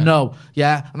 I know.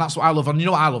 Yeah, and that's what I love. And you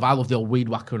know what I love? I love the old weed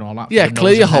whacker and all that. Yeah, for the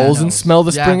clear nose your hair holes and nose. smell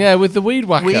the Yeah. spring air with the weed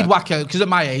whacker. Weed whacker. Because at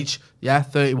my age,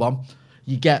 31,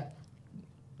 you get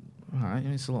All right,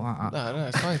 it's a lot like that. No,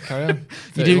 it's fine. Carry on.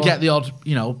 You do get the odd,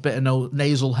 bit of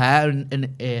nasal hair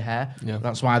and ear hair. Yeah.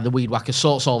 That's why the weed whacker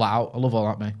sorts all that out. I love all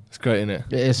that, mate. It's great, isn't it?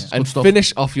 It is. It's And good stuff.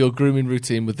 finish off your grooming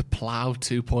routine with the Plough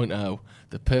 2.0,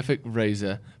 the perfect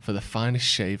razor for the finest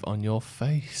shave on your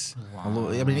face. I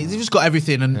mean, he's just got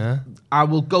everything, and Yeah. I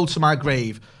will go to my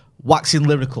grave waxing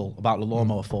lyrical about the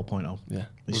lawnmower 4.0. Yeah.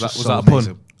 It's Was just that so a pun?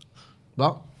 amazing.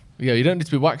 What? Yeah, you don't need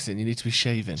to be waxing, you need to be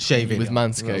shaving. Shaving with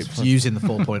Manscaped. using the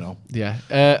 4.0.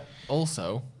 Yeah.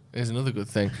 Also, here's another good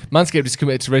thing. Manscaped is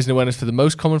committed to raising awareness for the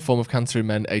most common form of cancer in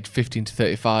men aged 15 to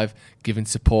 35, giving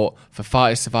support for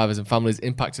fighters, survivors, and families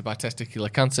impacted by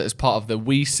testicular cancer as part of the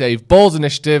We Save Balls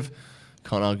initiative.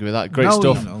 Can't argue with that. Great No,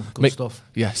 stuff. good stuff.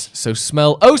 Yes. So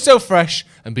smell oh so fresh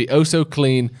and be oh so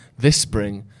clean this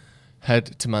spring. Head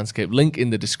to Manscaped. Link in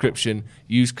the description.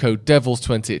 Use code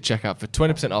DEVILS20 at checkout for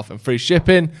 20% off and free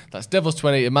shipping. That's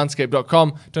DEVILS20 at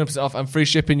manscaped.com. 20% off and free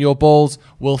shipping. Your balls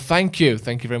will thank you.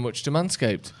 Thank you very much to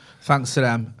Manscaped. Thanks to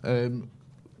them.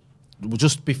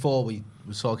 Just before we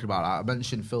were talking about that, I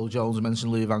mentioned Phil Jones, I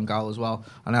mentioned Louis Van Gaal as well,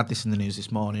 and I had this in the news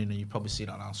this morning, and you've probably seen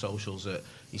it on our socials that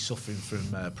he's suffering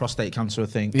from prostate cancer, I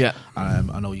think. Yeah. I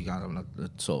know you guys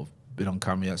haven't sort of been on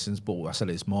camera yet since, but I said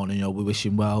it this morning. We wish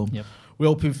him well. Yep. We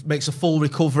hope he makes a full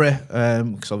recovery,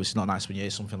 because obviously it's not nice when you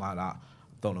hear something like that.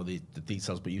 Don't know the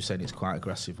details, but you're saying it's quite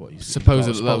aggressive. What you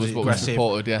Supposedly that was what was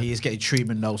reported. Yeah. He is getting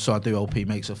treatment though, so I do hope he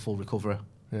makes a full recovery.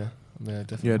 Yeah.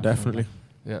 Definitely. Yeah, definitely.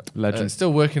 Yeah. Legend.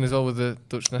 Still working as well with the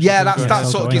Dutch national Yeah, team. that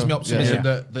sort of gives me Yeah. optimism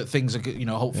Yeah. that things are good.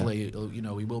 Hopefully,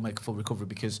 he will make a full recovery,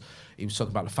 because he was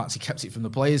talking about the fact he kept it from the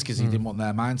players because he didn't want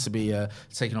their mind to be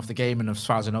taken off the game. And as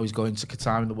far as I know, he's going to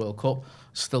Qatar in the World Cup.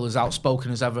 Still as outspoken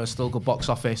as ever, still good box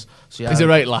office. So yeah, He's a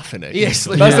great laughing at. Yes,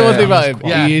 That's the one thing about him.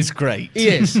 Yeah. He is great. he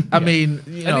is. I mean,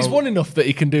 And he's won enough that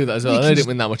he can do that as well. He I know can he didn't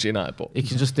win that much at United, but he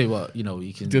can just do what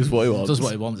he can. Does what he wants. Does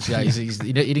what he wants. Yeah,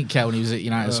 he didn't care when he was at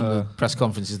United. Some of the press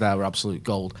conferences there were absolute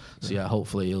gold. So yeah,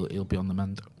 hopefully he'll be on the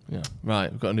mend. yeah. Right,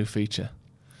 we've got a new feature.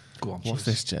 Go on. What's cheers.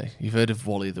 this, Jay? You've heard of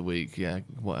Wally of the Week? Yeah,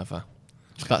 whatever.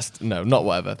 That's not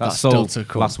whatever. That's still sold to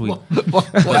come. last week.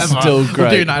 Whatever. still We're great.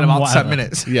 doing that in about Whatever. 10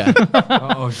 minutes. Yeah.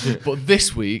 Oh shit! But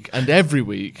this week and every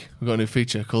week we've got a new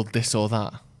feature called This or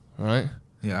That. All right,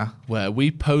 Yeah. where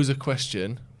we pose a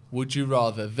question: would you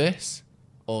rather this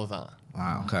or that?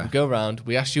 Wow. Okay. We go around,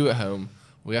 we ask you at home,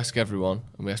 we ask everyone,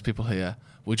 and we ask people here: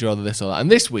 would you rather this or that? And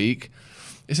this week,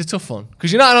 it's a tough one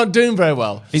because United aren't doing very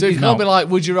well. So you can't be like,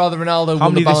 would you rather Ronaldo How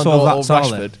win the many this Ballon or d'Or or that's are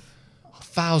there? Rashford?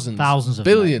 Thousands, Thousands of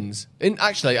them, billions.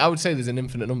 Actually, I would say there's an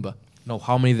infinite number. No,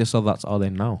 how many this or that's are there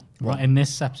now? Right in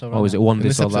this episode. Oh, is it one In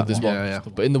this this or episode, that? there's one? one. Yeah,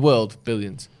 yeah. But in the world,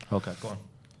 billions. Okay, go on.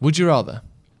 Would you rather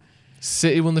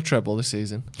City won the treble this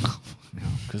season?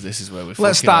 Because this is where we're. Let's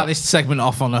fucking start at. this segment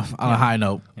off on a high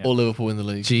note. Or Liverpool win the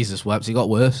league. Jesus wept, it got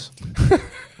worse.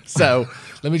 So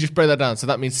let me just break that down. So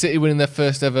that means City winning their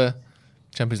first ever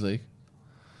Champions League,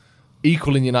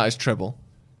 equaling United's treble,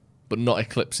 but not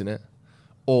eclipsing it,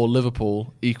 or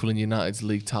Liverpool equaling United's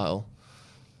league title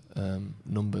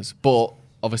numbers. But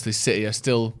obviously City are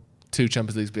still 2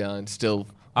 Champions Leagues behind, still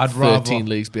I'd 13 rather-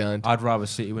 leagues behind. I'd rather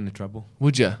City win the treble.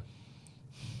 Would you?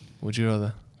 Would you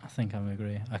rather? I think I would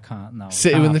agree. I can't. No.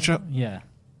 City Can't. win the treble? Yeah.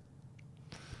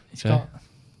 It's Jay? got.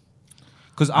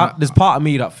 Because there's part of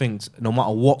me that thinks no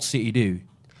matter what City do,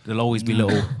 there'll always be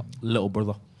little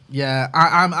brother. Yeah,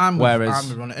 I'm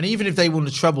Whereas- I'm running. And even if they won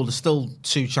the treble, there's still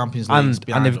 2 Champions Leagues And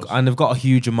behind us. they've got a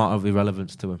huge amount of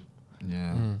irrelevance to them.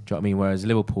 Yeah. Do you know what I mean? Whereas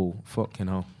Liverpool, fucking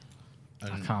hell. I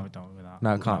can't be done with that.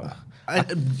 No, I can't.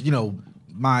 And,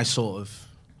 my sort of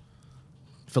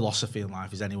philosophy in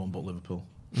life is anyone but Liverpool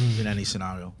in any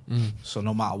scenario. So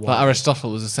no matter what. Like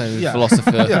Aristotle was the same Yeah.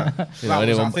 philosopher. Yeah. You know, That was- I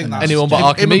anyone, think that's- anyone but Him and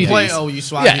Archimedes. Plato used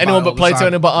to argue yeah, about anyone it but all the Plato, time.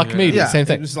 anyone but Archimedes. Yeah, Same it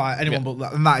thing. was like anyone but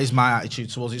that, and that is my attitude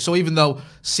towards it. So even though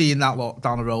seeing that lot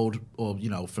down the road, or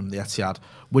from the Etihad,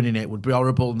 winning it would be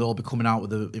horrible, and they'll be coming out with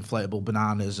the inflatable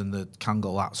bananas and the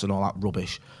Kangol hats and all that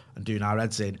rubbish and doing our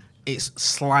heads in, it's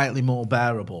slightly more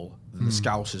bearable than the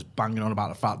Scousers banging on about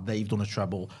the fact they've done a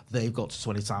treble, they've got to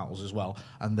 20 titles as well,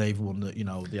 and they've won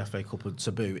the FA Cup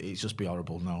to boot. It's just be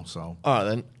horrible. No, so. All right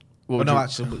then. What But would no, you-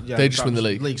 actually, yeah, they just win the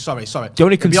league. Sorry. The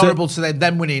only It'd be concern- horrible to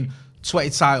them winning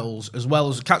 20 titles as well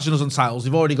as catching us on titles.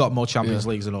 They've already got more Champions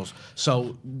Leagues than us.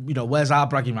 So, where's our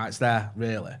bragging rights there,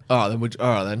 really? All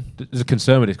right then. There's a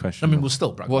concern with this question. I mean, we'll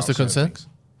still brag. What's the about certain concern? things.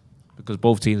 because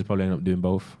both teams probably end up doing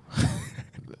both.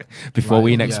 before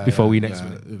we next.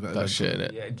 That's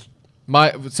shit,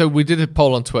 innit? So we did a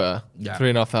poll on Twitter, Yeah.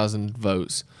 3,500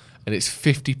 votes, and it's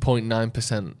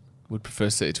 50.9% would prefer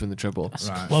City to win the treble.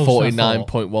 Right. Close, I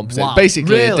 49.1%. Wow.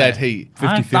 Basically a Really? dead heat.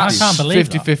 I can't believe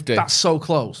that. 50-50. That's so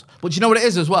close. But you know what it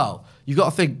is as well? You've got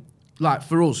to think, like,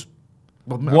 for us,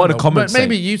 What a comment.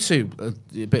 Maybe you two are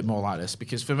a bit more like this,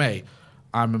 because for me,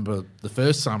 I remember the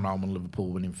first time round when Liverpool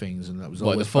winning things, and that was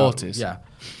What, always the 40s?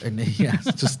 Yeah,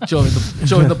 just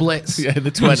during the Blitz. Yeah,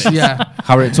 the 20s. Yeah,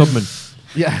 Harriet Tubman.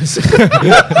 yes.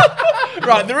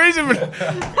 Right, the reason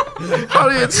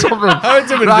Harriet Tubman. Harriet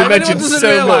Tubman Right, has been mentioned doesn't so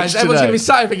realise, much everyone's going to today. be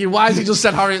sat here thinking, why has he just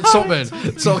said Harriet Tubman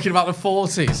talking about the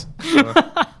 40s?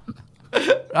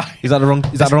 Is that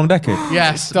the wrong decade?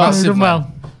 Yes, Started massively.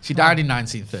 well. She died in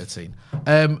 1913.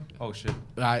 Oh shit.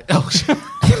 Right. Oh, shit.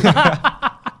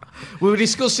 We were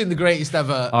discussing the greatest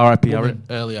ever R.I.P. woman Harriet.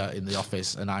 earlier in the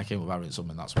office, and I came up with Harriet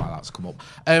Tubman. That's why that's come up.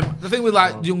 The thing with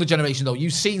like the younger generation, though,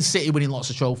 you've seen City winning lots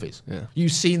of trophies. Yeah.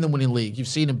 You've seen them winning league. You've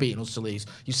seen them beating us to leagues.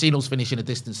 You've seen us finishing a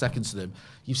distant second to them.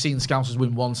 You've seen Scousers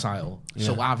win one title.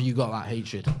 So have you got that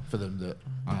hatred for them that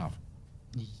I have?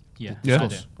 Yeah, Yeah. I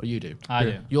do. Or you do? I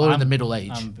do. You're in the middle age.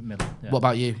 I'm middle. Yeah. What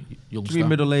about you, Do youngster? you mean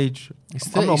middle age?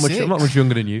 He's I'm not 36. much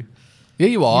younger than you. Yeah,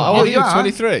 you are. Yeah, How old are you you? are.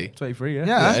 23. 23, yeah.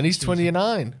 Yeah. And he's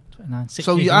 29. 29, 6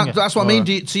 So years you, younger. that's what I mean.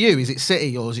 To you, is it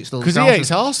City or is it still? Because he Scousers?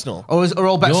 hates Arsenal. Or are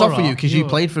all bets You're off for you right. because you You're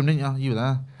played for him, didn't you? You were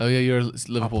there. Oh, yeah, you're a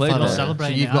Liverpool played fan. with aren't him. you? Celebrate.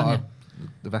 So you've it, got aren't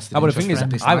the vested But the interest thing is, in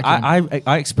disliking him.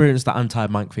 I experienced that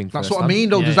anti-Mank thing. That's what I mean,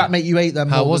 though. Yeah, Does yeah. that make you hate them?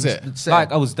 How more was than it? City?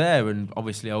 Like I was there, and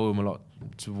obviously I owe them a lot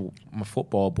to my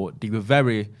football, but they were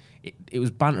very. It was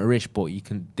banterish, but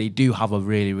they do have a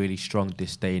really, really strong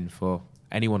disdain for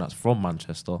anyone that's from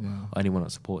Manchester or anyone that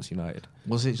supports United.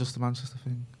 Was it just the Manchester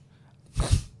thing?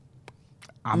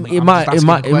 It might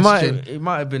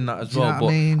have been that as Do you know well. what But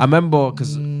I mean? I remember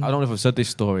because I don't know if I've said this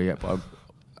story yet, but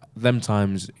them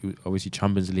times it was obviously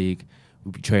Champions League,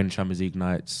 we'd be training Champions League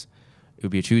nights. It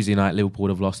would be a Tuesday night. Liverpool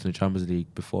would have lost in the Champions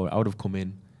League before. I would have come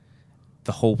in.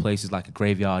 The whole place is like a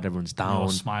graveyard. Everyone's You're down.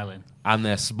 smiling. And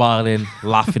they're smiling,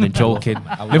 laughing and joking.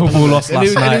 Liverpool lost And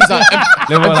he last was night. like,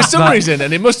 Liverpool and for last some night. reason,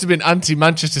 and it must have been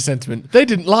anti-Manchester sentiment, they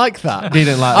didn't like that. They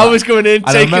didn't like I that. was going in, And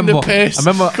I taking the remember- piss,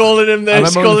 I remember- calling him I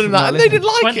this, remember calling him that, and they didn't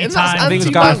like 20 it, and that's times. I think it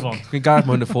was Anti-Mank. anti-Mank. Gareth, Gareth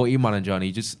Moore, the 14 manager, and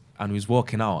he was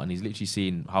walking out, and he's literally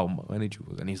seeing how my manager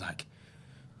was, and he's like,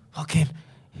 "Fucking,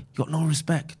 you got no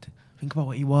respect. Think about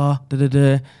what you are.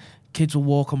 Kids will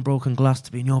walk on broken glass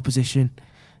to be in your position.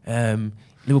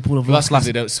 Liverpool have Well, that's lost because last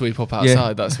they don't sweep up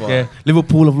outside, that's why. Yeah,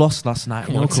 Liverpool have lost last night.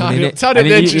 Come and on, you're coming in tie it. up And the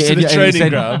he- entrance to the and he training said-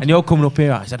 ground. And you're coming up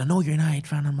here. I said, I know you're a United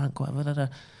fan and man, whatever.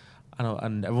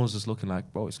 And everyone's just looking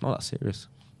like, bro, it's not that serious.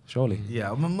 Surely. Yeah.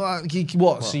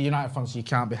 What? So United fans, you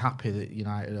can't be happy that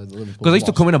United or Liverpool. Because I used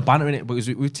to lost. come in and banter in it, but it was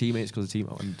with teammates because the team.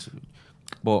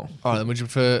 But All right, then would you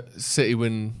prefer City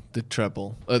win the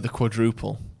treble, the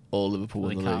quadruple, or Liverpool Well,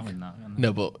 win they the can't league? win that, can they?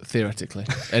 No, but theoretically,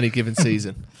 any given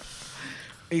season.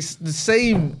 It's the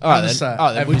same All right, answer. then. All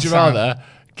right, then. every Would you time. rather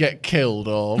get killed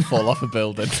or fall off a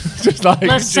building? Just like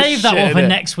Let's just save that one shit for in it.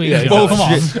 next week. Yeah, Joe.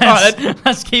 exactly. Come on. All right,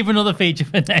 Let's keep another feature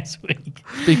for next week.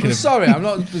 Speaking I'm of, sorry, I'm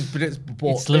not. But It's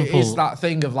it Liverpool. is that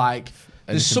thing of like.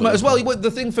 There's Anything some but as well. Liverpool.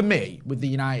 The thing for me with the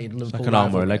United Liverpool like an arm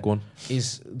or a rivalry leg one.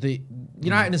 is the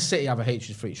United and City have a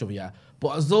hatred for each other, yeah.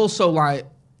 But there's also like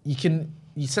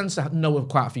you sense to know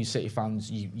quite a few City fans.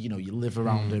 You know you live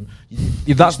around them.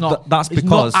 Yeah, that's it's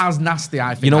because- not as nasty.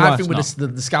 I think. You know I why think it's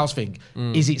with the Scouts thing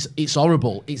is it's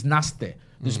horrible. It's nasty.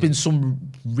 There's been some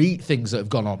things that have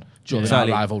gone on during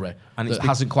Exactly. that rivalry And that it's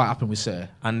hasn't quite happened with City.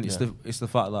 And it's the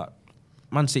fact that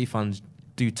Man City fans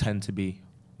do tend to be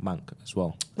Mank as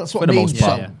well. That's what for I the mean, most yeah.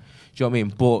 part. Yeah. Do you know what I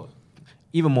mean? But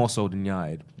even more so than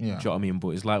United. Yeah. Do you know what I mean? But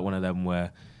it's like one of them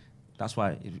where that's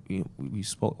why we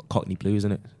spoke Cockney Blue,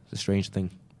 isn't it? It's a strange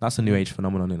thing. That's a new age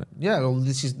phenomenon, isn't it? Yeah, well,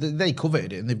 they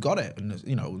coveted it and they've got it, and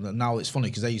you know now it's funny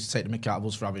because they used to take the mick out of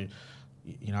us for having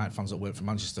United fans that weren't from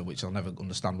Manchester, which I'll never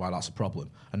understand why that's a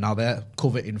problem. And now they're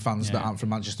coveting fans that aren't from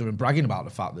Manchester and bragging about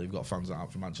the fact that they've got fans that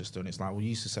aren't from Manchester, and it's like, well, you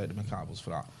used to take the mick out of us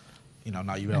for that. You know,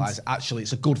 now you realise actually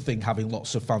it's a good thing having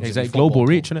lots of fans. It's in like the football global club.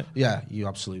 reach, isn't it? Yeah, you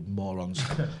absolute morons.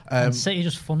 And City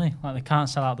just funny. Like they can't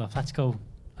sell out the Atletico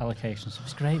allocations.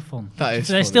 It's great fun. That is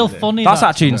They're funny, still isn't it? funny. That's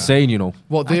actually insane, you know.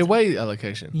 what, the away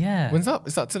allocation? Yeah. When's that?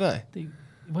 Is that today? They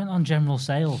went on general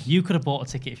sale. You could have bought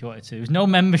a ticket if you wanted to. There was no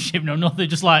membership, no nothing.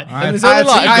 Just like And there's only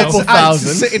like a couple I had to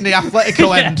thousand. sit in the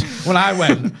Atletico end when I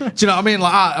went. Do you know what I mean?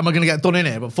 Like, am I going to get done in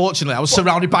here? But fortunately, I was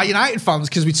surrounded by United fans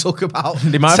because we took about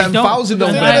might have- 10,000 Don't- on The thing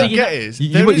don't- I there. don't get is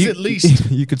You- there you- is you- at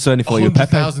least you could certainly follow your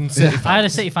Pepe. 100,000 City fans. I had a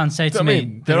City fan say Do to you know what I me,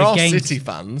 mean? There they're are against, City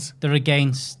fans. they're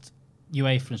against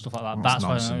UEFA and stuff like that. That's That's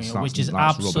why, nonsense. which is That's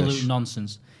absolute rubbish.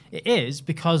 nonsense. It is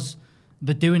because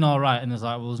they're doing all right, and there's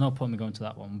like, well, there's no point in me going to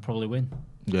that one. We'll probably win.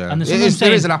 Yeah. And there's It someone is- there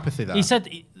saying- is an apathy there. He said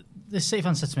the City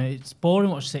fan said to me, it's boring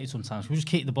watching City sometimes. We just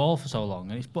keep the ball for so long,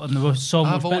 and there was so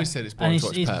much. I've always said it's boring to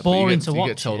watch Pep, it's boring to watch.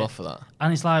 You get told off for that.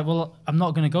 And it's like, well, I'm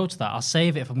not going to go to that. I'll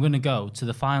save it if I'm going to go to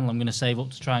the final. I'm going to save up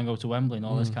to try and go to Wembley and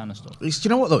all this kind of stuff. Do you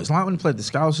know what though? It's like when he played the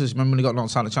Scousers. Remember when he got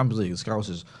knocked out of the Champions League? The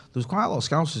Scousers. There was quite a lot of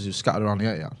Scousers who scattered around the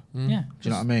 8-yard. Yeah, Do you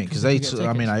know what I mean? Because I hate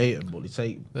them, but they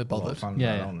take. They're bothered.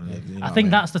 I think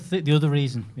that's the other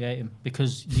reason we hate him,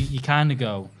 because you kind of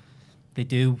go, they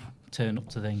do turn up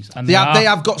to things, and they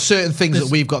have got certain things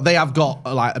that we've got. They have got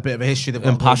like a bit of a history. They've got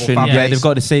And passion. fan Yeah, base. they've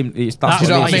got the same. That's Do you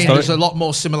know what what I makes mean? it There's a historic. lot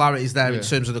more similarities there in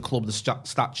terms of the club, the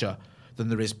stature, than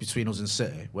there is between us and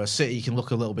City. Where City, you can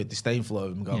look a little bit disdainful over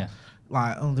them and go,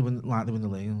 they win the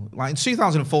league. Like in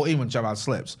 2014 when Gerrard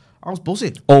slips, I was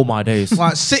buzzing. All my days.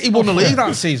 Like City won the league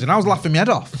that season. I was laughing my head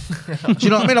off. Do you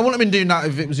know what I mean? I wouldn't have been doing that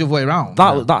if it was the other way around.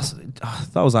 That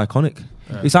was iconic.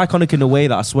 It's iconic in a way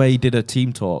that I swear he did a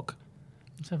team talk.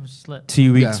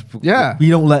 2 weeks. Yeah. We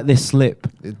don't let this slip.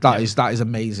 That is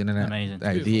amazing, isn't it? Amazing.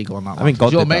 Hey, the eagle on that. I think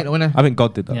God your did mate, that. wasn't it? I think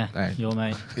God did that. Yeah, Hey. your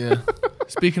mate. Yeah.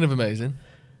 Speaking of amazing,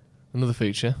 another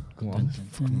feature. Come on.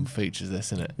 Fucking features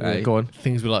this, isn't it? Yeah, Hey. go on.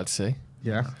 Things we like to see.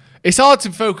 Yeah. It's hard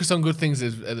to focus on good things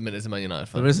at the minute as a Man United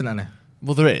fan. There isn't any.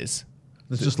 Well, there is.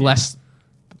 There's just less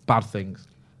bad things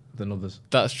than others.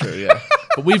 That's true, yeah.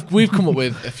 But we've come up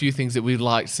with a few things that we'd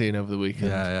like seeing over the weekend.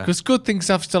 Yeah. Because good things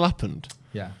have still happened.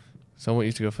 Yeah. So I want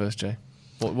you to go first, Jay.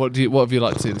 What have you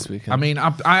liked to see this weekend? I mean,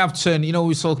 I have turned. You know,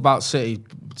 we talk about City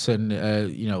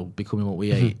becoming what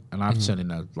we hate, and I've turned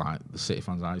into like the City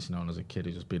fans I used to know as a kid,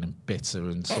 who's just being bitter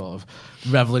and sort of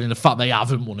reveling in the fact they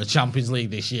haven't won a Champions League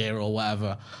this year or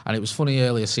whatever. And it was funny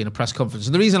earlier seeing a press conference.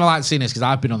 And the reason I like seeing this because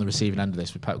I've been on the receiving end of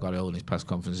this with Pep Guardiola in his press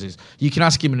conferences. You can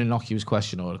ask him an innocuous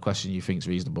question or a question you think's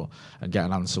reasonable and get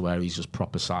an answer where he's just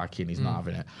proper psyche and he's not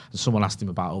having it. And someone asked him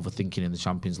about overthinking in the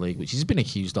Champions League, which he's been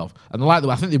accused of. And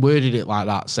I think they worded it like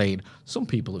that, saying some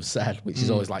people have said, which is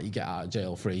always like you get out of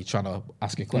jail free trying to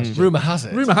ask a question. Rumour has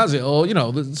it. Rumour has it, or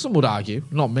some would argue,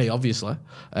 not me, obviously,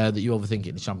 that you overthink it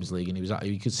in the Champions League, and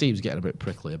you could see he was getting a bit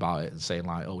prickly about it and saying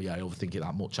like, "Oh yeah, I overthink it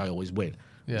that much, I always win,"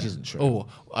 which isn't true. Oh,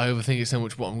 I overthink it so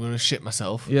much, I'm going to shit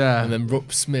myself. Yeah. And then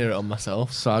smear it on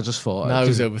myself. So I just thought Now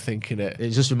he's overthinking it. it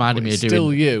just reminded me of doing.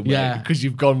 Still you, mate, Yeah. because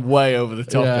you've gone way over the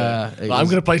top. Yeah, Here. it Like, I'm is.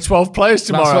 going to play 12 players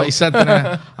tomorrow. That's what he said,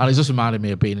 and it just reminded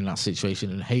me of being in that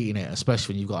situation and hating it,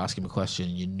 especially when you've got to ask him a question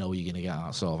and you know you're going to get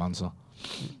that sort of answer.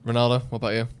 Ronaldo, what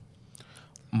about you?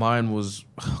 Mine was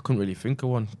I couldn't really think of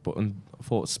one, but I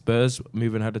thought Spurs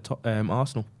moving ahead of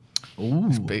Arsenal. Ooh.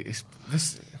 This,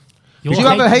 Did you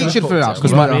have a hatred for Arsenal?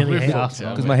 Because my- really hate We've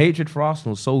Arsenal. Because my hatred for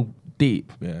Arsenal is so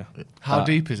deep. Yeah, how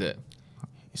deep is it?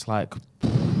 it's like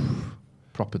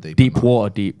Proper deep. deep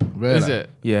water deep. Really? Is it?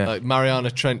 Yeah. Like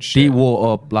Mariana Trench shit? Deep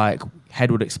water, like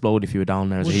head would explode if you were down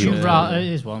there as a Would you human.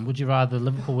 here's one. Would you rather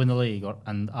Liverpool win the league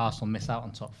and Arsenal miss out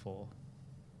on top four,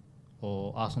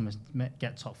 or Arsenal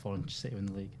get top four and City win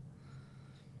the league?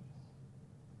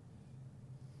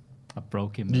 I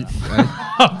broke him.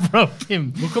 I broke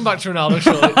him. We'll come back to Ronaldo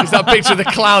shortly. Because that picture of the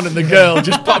clown and the girl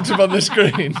just popped up on the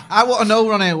screen. I want to know,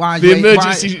 Ronnie, why The you hate,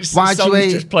 emergency why do song you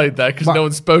hate, just played there because why- no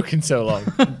one's spoken so long.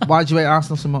 why do you hate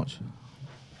Arsenal so much?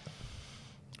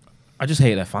 I just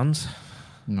hate their fans.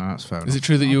 No, that's fair Is enough. it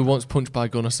true that you were once punched by a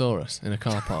Gunnosaurus in a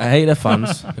car park I hate their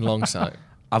fans. in Longsight?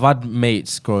 I've had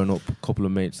mates growing up, a couple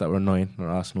of mates that were annoying, that are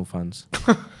Arsenal fans.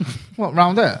 What,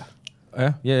 round there?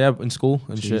 Yeah, in school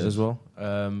and shit Jesus. as well.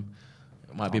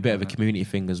 It might be a bit of a community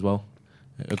thing as well.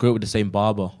 I grew up with the same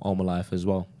barber all my life as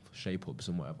well, for shape-ups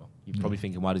and whatever. You're probably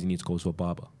thinking, why does he need to go to a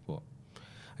barber? But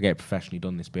I get it professionally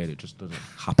done this beard, it just doesn't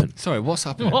happen. Sorry, what's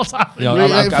happening? What's happening? Yeah,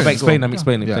 Really? I'm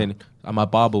explaining. Yeah. And my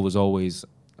barber was always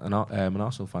an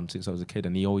Arsenal fan since I was a kid,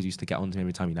 and he always used to get on to me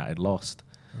every time United lost,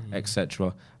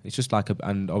 etc. It's just like,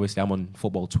 and obviously I'm on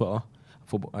football Twitter,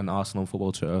 and Arsenal on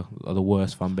football Twitter are the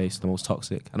worst fan base, the most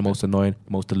toxic, and the most annoying,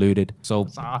 the most deluded. So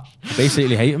I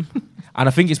basically hate them, and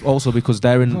I think it's also because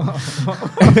they're in.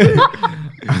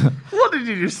 What did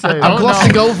you just say? I'm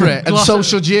glossing over it, and so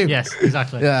should you. Yes,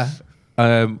 exactly. Yeah.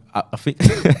 I think,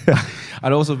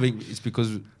 I also think it's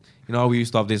because we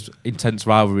used to have this intense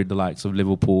rivalry, the likes of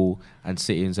Liverpool and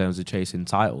City in terms of chasing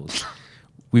titles.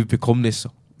 We've become this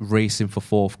racing for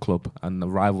fourth club, and the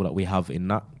rival that we have in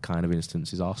that kind of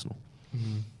instance is Arsenal.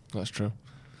 That's true.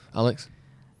 Alex?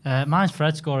 Mine's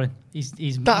Fred scoring. He's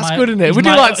That's good, isn't it? We do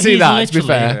like to see that, to be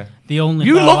fair. The only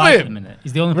You player love I like him. at the minute.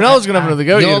 He's the only Ronaldo's going to have player- another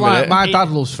go at you in a minute. My dad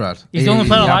loves Fred. He's the only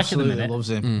player I like at the absolutely minute. loves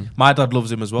him. My dad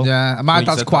loves him as well. Yeah, and my When he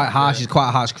dad's said quite that, harsh. yeah. He's quite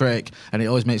a harsh critic, and it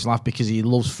always makes me laugh because he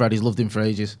loves Fred. He's loved him for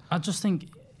ages. I just think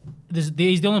he's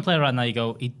the only player right now. You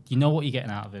go, you know what you're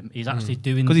getting out of him. He's actually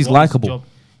doing 'Cause he's what his likeable. job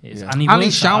is. Yeah. And he And he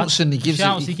works shouts hard. and he gives.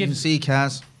 shouts, You can see he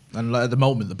cares. And at the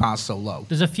moment, the bar's so low.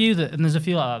 There's a few like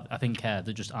that I think care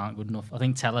that just aren't good enough. I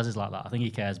think Tellez is like that. I think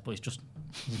he cares, but he's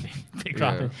a bit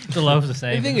crappy. The low's the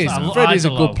same. The thing is, Fred is a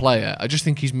good player. I just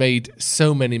think he's made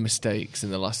so many mistakes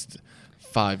in the last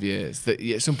 5 years that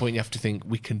at some point you have to think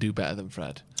we can do better than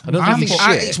Fred. I don't think he's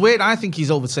shit. It's weird. I think he's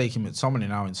overtaking McTominay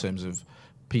now in terms of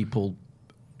people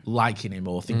liking him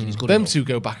or thinking he's good Them enough. two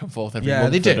go back and forth every Yeah,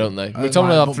 month, they do. don't they? Like,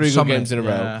 McTominay had 3 good McTominay, games in a row.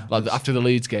 yeah. Like after the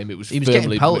Leeds game, it was He was getting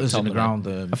firmly pelters in the McTominay. ground.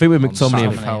 I think with on McTominay, Saturday.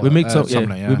 with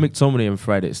Saturday, McTominay and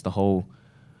Fred, it's the whole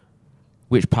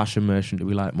which passion merchant do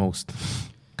we like most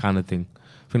kind of thing.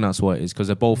 I think that's what it is because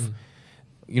they're both.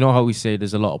 You know how we say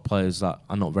there's a lot of players that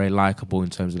are not very likable in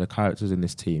terms of the characters in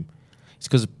this team. It's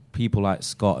because people like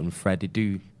Scott and Fred, they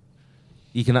do.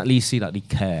 You can at least see that they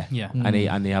care, and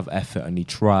they have effort and they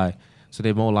try. So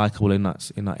they're more likable in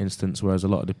that instance, whereas a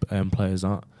lot of the players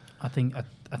aren't. I think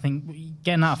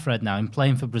getting out of Fred now and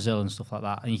playing for Brazil and stuff like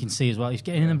that, and you can see as well he's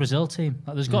getting in the Brazil team.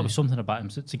 Like, there's got to be something about him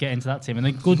to get into that team. And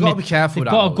they're good. You've got to be careful.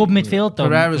 They've got a good midfield though.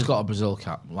 Pereira's got a Brazil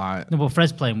cap. Like no, but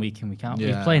Fred's playing week in week out.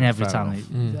 Yeah, he's playing every fair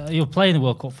time. You're playing the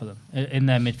World Cup for them in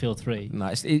their midfield 3. No,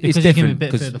 it's Because he's different a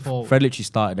bit because further forward. Fred literally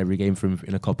started every game for him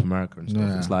in a Copa America and stuff.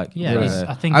 Yeah. It's like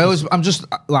I think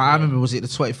I remember, was it the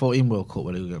 2014 World Cup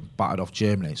when he got battered off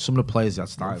Germany? Some of the players that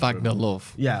started Wagner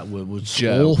Love. yeah, were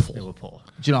Joe. awful. they were poor.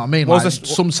 Do you know what I mean? Was Like,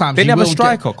 there- sometimes didn't you have a will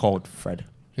striker called Fred.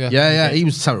 Yeah, he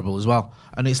was terrible as well.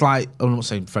 And it's like, I'm not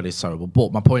saying Fred is terrible,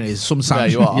 but my point is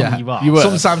sometimes Yeah, you are. You are. You were.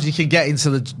 sometimes you can get into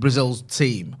the Brazil's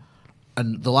team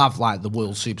and they'll have like the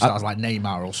world superstars like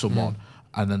Neymar or someone,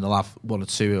 and then they'll have 1 or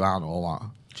 2 who aren't all that.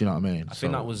 Do you know what I mean? I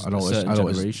think that was a certain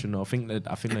generation. I think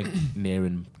they're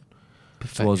nearing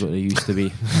towards what they used to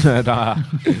be.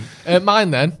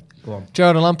 Mine then. Go on.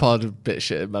 Gerrard and Lampard are a bit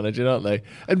shit manager, aren't they?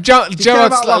 And care Gerrard's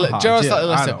about slightly, Lampard? Gerrard's Yeah, slightly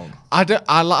less. I don't.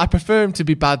 I prefer him to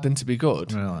be bad than to be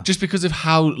good, Really? just because of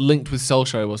how linked with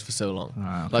Solskjaer he was for so long.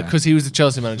 Right, okay. Like because he was the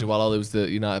Chelsea manager while Ole was the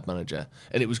United manager,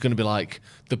 and it was going to be like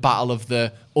the battle of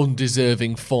the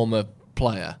undeserving former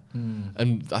player.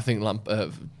 And I think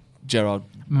Gerrard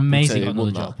Amazing would say got he won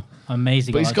another that. job.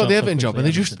 Amazing. But he's got the Everton job, and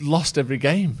they quickly. just lost every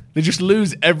game. They just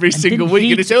lose every single didn't week,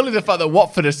 he- and it's only the fact that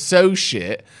Watford are so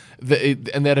shit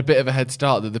and they had a bit of a head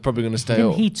start that they're probably going to stay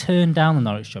Didn't up. he turn down the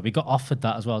Norwich job? He got offered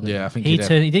that as well. Didn't Yeah, I think he he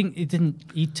did. turned.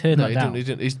 He turned No, that he down.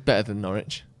 didn't. He's better than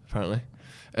Norwich, apparently.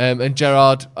 And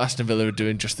Gerrard, Aston Villa are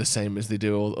doing just the same as they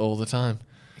do all the time.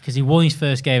 Because he won his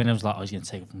first game and I was like, oh, he's going to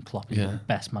take it from Klopp. He's Yeah. the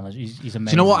best manager. He's amazing.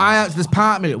 Do you know what? There's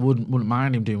part of me that wouldn't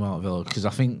mind him doing well at Villa because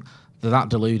I think they're that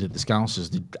deluded, the Scousers.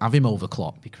 They'd have him over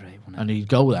Klopp Be great, wouldn't it? and he'd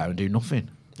go there and do nothing.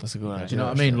 That's a good idea. Do you know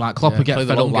what I mean? Like Klopp would play get the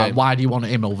fed up. long Like, game. why do you want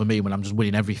him over me when I'm just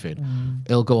winning everything?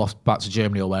 He'll go off back to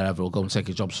Germany or wherever, or go and take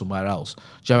a job somewhere else.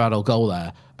 Gerrard will go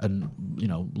there and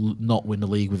not win the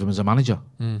league with him as a manager,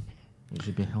 which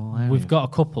would be hilarious. We've got a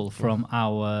couple from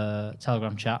our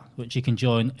Telegram chat, which you can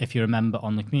join if you're a member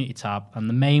on the community tab. And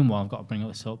the main one, I've got to bring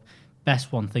this up,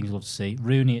 best one, things love to see,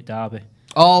 Rooney at Derby.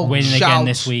 Winning again shouts.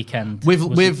 this weekend. with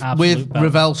was with an absolute with belt.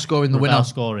 Ravel scoring the Ravel winner.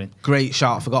 scoring. Great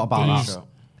shot. I forgot about He's- that.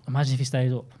 Imagine if he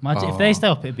stays up. Imagine if they stay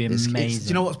up, it'd be amazing. Do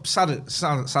you know what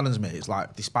saddens me? It's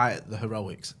like, despite the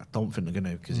heroics, I don't think they're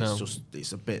going to because No.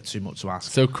 it's a bit too much to ask.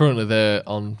 So currently they're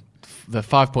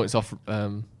 5 points off.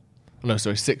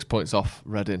 6 points off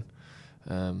Reading.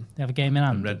 They have a game in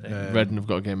hand. Reading have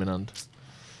got a game in hand,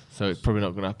 so it's probably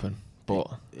not going to happen. But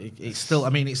It's still, I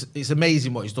mean, it's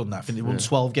amazing what he's done there. I think they won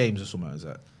 12 games or something, is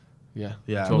it? yeah,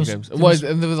 Yeah. 12 was- games. there And what was- is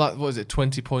it? And there was like, what is it,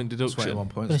 20-point deduction? 21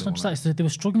 But points. it's not just that, it's they were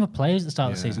struggling for players at the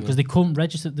start of the Yeah. season because they couldn't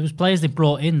register. There was players they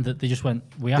brought in that they just went,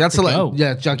 we have They had to to go.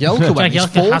 Jagielka went. He's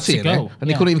Jagielka had 40 to in go, it, and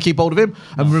they yeah. couldn't even keep hold of him.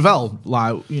 And Ravel,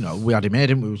 we had him here,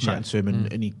 didn't we? We were chatting to him,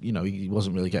 and he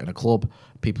wasn't really getting a club.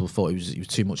 People thought he was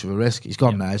too much of a risk. He's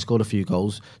gone there, scored a few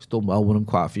goals, he's done well, won him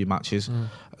quite a few matches.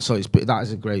 So that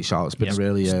is a great shout. It's been Yeah. a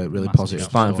really Massive positive. shout.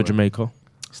 Starting for story. Jamaica.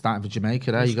 Starting for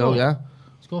Jamaica. There He you go. scored. Yeah.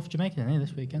 Score for Jamaica, didn't he,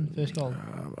 this weekend? First goal.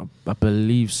 I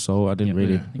believe so. I didn't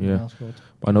really. I think Yeah. Ravel scored.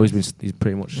 But I know he's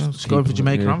pretty much Scoring for keeping-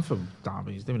 Jamaica yeah. and from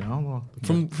Derby. He's doing it all.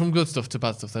 From good stuff to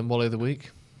bad stuff, then Wally of the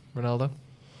week, Ronaldo.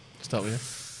 Start with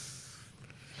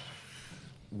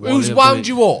you. Who's wound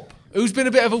you up? Who's been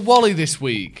a bit of a Wally this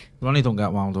week? Ronnie don't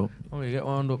get wound up. Oh, you get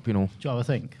wound up, you know. Do you have a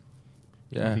think?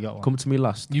 Yeah. Have you got one? Come to me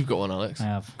last. You've got one, Alex. I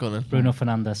have. Go on then. Bruno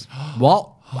Fernandes. What?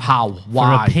 How? For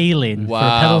Why? appealing for a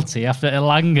Wow. penalty after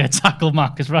Elanga tackled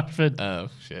Marcus Rashford. Oh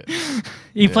shit!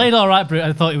 He played all right, Bruno.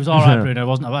 I thought he was all right, Bruno.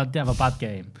 Didn't have a bad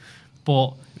game.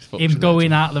 But him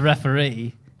going at the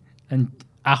referee and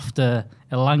after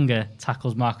Elanga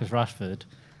tackles Marcus Rashford,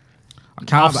 I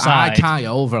can't offside. get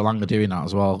over Elanga doing that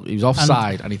as well. He was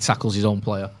offside and he tackles his own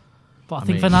player. But I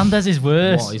think Fernandes is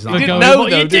worse. What is For that? He didn't going, know,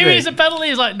 what though, you did doing? he? It's a penalty.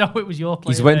 He's like, no, it was your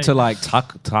play. He's went mate. to like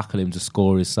tackle him to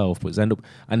score himself, but it's end up.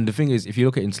 And the thing is, if you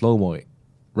look at it in slow mo,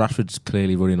 Rashford's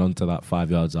clearly running onto that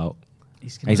 5 yards out.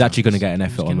 And he's actually going to get an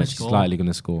effort on, which he's slightly going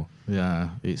to score. Yeah,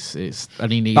 it's and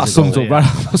he needs That a sums goal. up.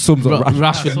 That sums up. Rashford.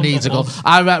 Rashford needs a goal.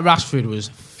 I bet Rashford was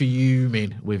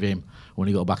fuming with him when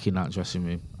he got back in that dressing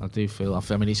room. I do feel.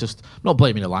 I mean, he's just I'm not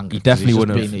blaming Elanga. He definitely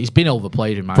wouldn't have. He's been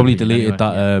overplayed in my Probably opinion, deleted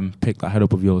anyway. that. Pick that head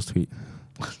up of yours tweet.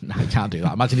 No, he can't do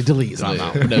that. Imagine he deletes that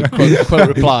now. No, quote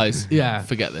replies. Yeah.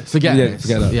 Forget this. Forget Yeah, this.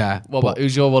 forget that. Yeah. What about,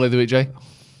 who's your Wally of the week, Jay?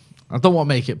 I don't want to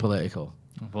make it political.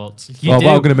 But you Well, do.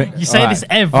 what I'm gonna make- You say all this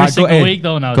right. every All right, go single in. week,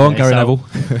 though. Now, Go on, Jay, Gary so-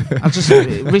 Neville. I just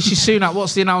Rishi Sunak.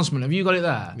 What's the announcement? Have you got it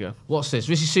there? Yeah. What's this?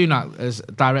 Rishi Sunak has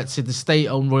directed the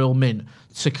state-owned Royal Mint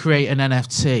to create an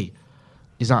NFT.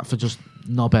 Is that for just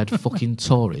knobhead fucking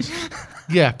Tories?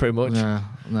 Yeah, pretty much.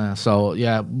 Yeah. So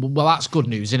yeah, well that's good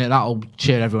news, isn't it? That'll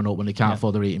cheer everyone up when they can't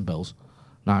afford their eating bills.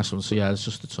 Nice one. So yeah, it's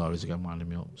just the Tories again winding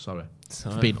me up. Sorry,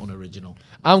 for being unoriginal.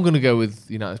 I'm going to go with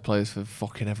United players for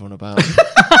fucking everyone about.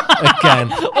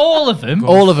 Again. All of them.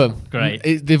 All of them. Great.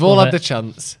 They've all Love had it. the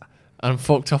chance and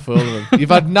fucked off all of them. You've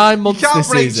had 9 months Can't this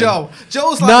break season. Joe.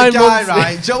 Joe's 9 like the guy, months-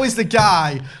 right? Joe is the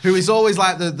guy who is always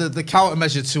like the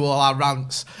countermeasure to all our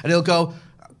rants. And he'll go,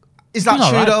 is that Been all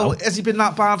true right, though? though. Has he been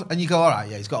that bad? And you go, all right,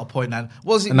 yeah, he's got a point then.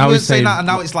 Was it? And now You he's weren't saying saying, that, and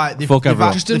now it's like they've fuck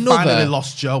everyone. Just they've another finally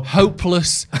lost Joe.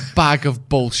 hopeless bag of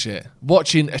bullshit.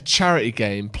 Watching a charity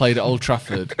game played at Old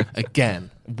Trafford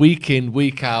again, week in,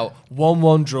 week out,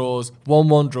 1-1 draws,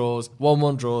 1-1 draws,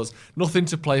 1-1 draws, nothing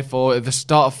to play for at the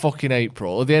start of fucking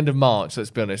April, or the end of March, let's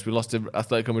be honest, we lost to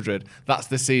Atletico Madrid. That's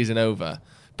the season over.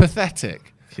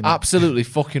 Pathetic. Absolutely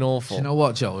fucking awful. You know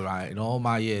what, Joe? Right, in all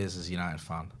my years as a United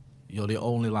fan, you're the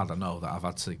only lad I know that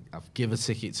I've given a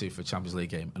ticket to for a Champions League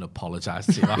game and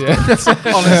apologised to. Honestly,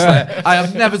 I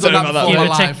have never done that about before that. in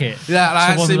my Give a life. ticket. Yeah, and I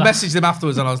Someone actually that- messaged him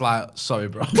afterwards, and I was like, "Sorry,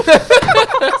 bro," Sorry,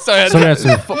 I Sorry, had to I had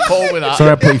to- football with that.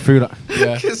 Sorry, I put you through that.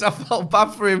 Yeah. because I felt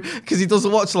bad for him because he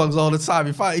doesn't watch alongs all the time.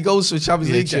 In fact, he goes to a Champions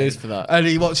Yeah, League game cheers for that. and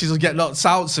he watches us get knocked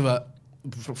out to it.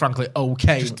 Frankly,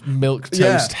 okay. Milk toast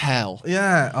Yeah. hell.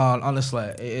 Yeah, honestly,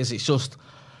 it is. It's just,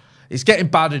 it's getting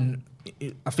bad, and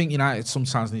I think United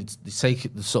sometimes need to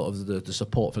take the sort of the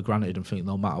support for granted and think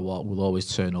no matter what, we'll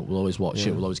always turn up, we'll always watch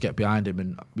it, we'll always get behind him,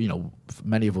 and you know,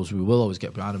 many of us we will always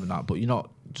get behind him and that. But you're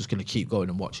not just going to keep going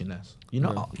and watching this. You're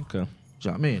not. Okay. Do you know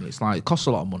what I mean? It's like it costs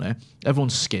a lot of money.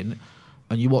 Everyone's skin,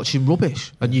 and you're watching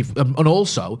rubbish, and and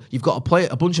also you've got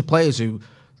a bunch of players who,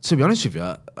 to be honest with you,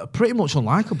 are pretty much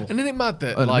unlikable. And isn't it mad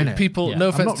that At the like minute. people? Yeah. No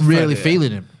I'm offense, not to Fred really here,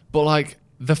 feeling him. But like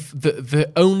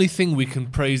the only thing we can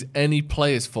praise any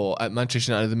players for at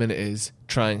Manchester United at the minute is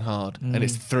trying hard, and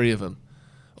it's 3 of them,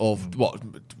 or what?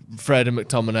 Fred and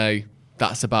McTominay.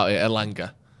 That's about it.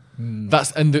 Elanga.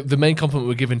 That's and the main compliment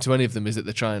we're giving to any of them is that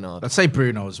they're trying hard. I'd say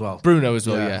Bruno as well. Bruno as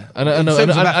well, Yeah. yeah. And I In know,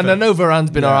 terms of and I effort. know Varane's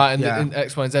been Yeah, all right yeah. in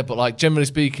X, Y, and Z, but like generally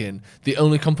speaking, the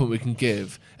only compliment we can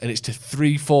give, and it's to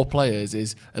 3-4 players,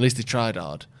 is at least they tried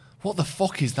hard. What the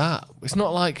fuck is that? It's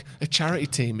not like a charity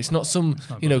team. It's not some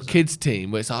kids team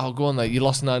where it's like, oh, go on there, you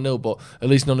lost 9-0, but at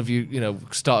least none of you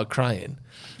started crying.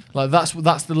 Like that's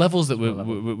the levels that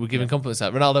we're giving compliments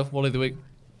at. Ronaldo, Wally of the week.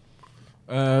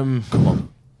 Come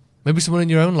on. Maybe someone in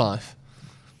your own life.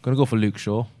 Gonna go for Luke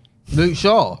Shaw Luke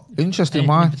Shaw, interesting. Anything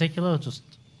Why? in particular? Just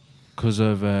because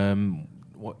of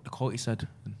what the quote he said.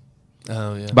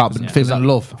 Oh yeah. About feeling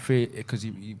love. Because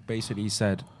he basically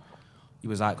said, he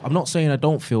was like, I'm not saying I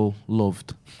don't feel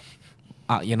loved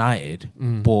at United,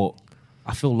 but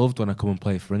I feel loved when I come and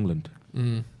play for England.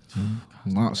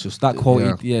 That's just That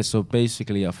quote, yeah. So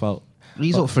basically, I felt,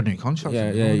 He's up for a new contract.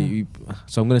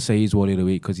 So I'm gonna say he's Wally of the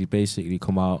week because he basically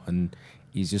come out and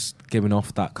he's just giving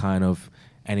off that kind of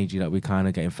energy that we're kind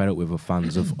of getting fed up with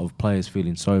fans of players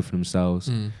feeling sorry for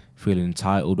themselves, feeling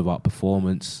entitled about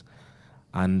performance.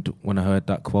 And when I heard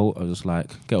that quote, I was just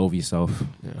like, get over yourself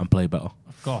and play better.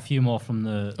 I've got a few more from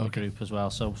the group as well.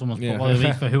 So someone's Yeah. put Wally of the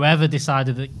week for whoever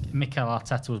decided that Mikel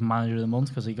Arteta was manager of the month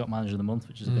because he got manager of the month,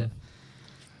 which is a bit.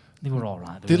 They were all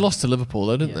right. They lost to Liverpool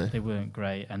though, didn't Yeah, they? they weren't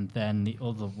great. And then the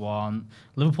other one,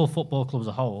 Liverpool Football Club as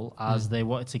a whole, as they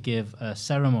wanted to give a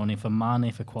ceremony for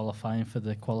Mane for qualifying for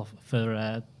the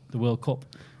World Cup,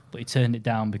 but he turned it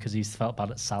down because he felt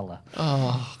bad at Salah.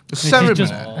 Oh, Which is Ceremony.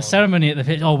 just a ceremony at the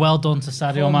pitch. Oh, well done to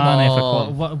Sadio Come Mane.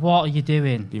 on. What are you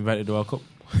doing? He invented the World Cup.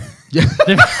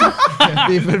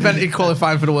 They've invented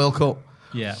qualifying for the World Cup.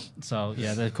 Yeah. So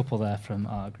yeah, there's a couple there from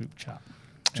our group chat.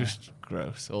 just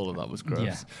gross. All of that was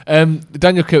gross. Yeah.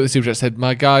 Daniel Kirk with the Super Chat said,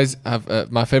 "My guys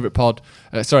have my favourite pod.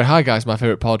 Hi guys, my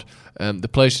favourite pod. The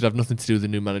players should have nothing to do with the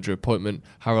new manager appointment.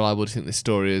 How reliable do you think this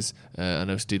story is? I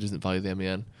know Steve doesn't value the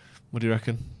MEN. What do you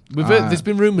reckon?" There's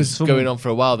been rumours some- going on for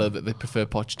a while though that they prefer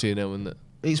Pochettino and that.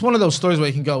 It's one of those stories where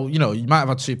you can go, you might have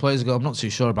had 2 players go, I'm not too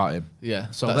sure about him.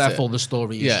 Yeah, So that's therefore it. the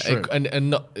story is true.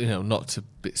 and not not to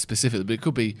be specifically, but it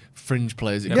could be fringe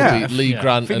players. It Yeah. could be Lee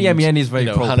Grant. I think and, the MEN is very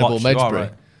pro Hannibal Poch, you are Medjbury.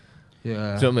 right. Yeah. Do you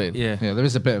know what I mean? Yeah. Yeah, there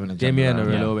is a bit of an agenda. MEN are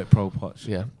there. a little bit pro Poch.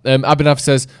 Yeah. Abhinav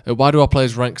says, why do our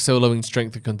players rank so low in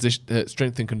strength and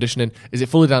conditioning? Is it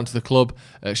fully down to the club?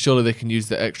 Surely they can use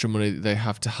the extra money that they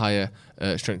have to hire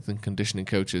strength and conditioning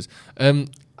coaches.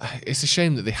 It's a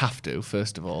shame that they have to,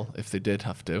 first of all, if they did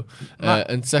have to.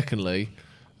 And secondly,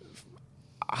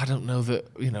 I don't know that,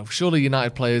 surely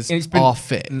United players are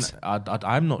fit.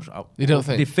 I'm not sure. You don't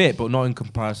think? They're fit, but not in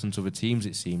comparison to other teams,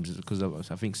 it seems. Because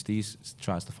I think Steve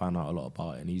tries to find out a lot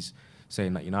about it, and he's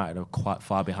saying that United are quite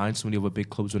far behind some of the other big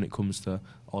clubs when it comes to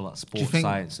all that sports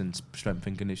science and strength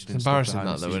and conditioning. It's embarrassing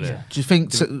that, though, isn't it? Do you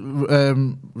think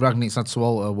Rangnick's had to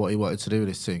alter what he wanted to do with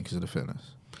his team because of the fitness?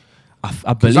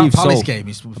 I believe that Palace so. game,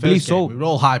 his I first believe game, so. we were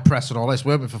all high press and all this,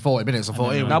 weren't we, for 40 minutes? I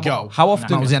thought, here we go. How often?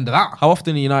 And that was the end of that. How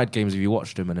often in United games have you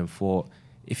watched them and then thought,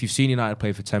 if you've seen United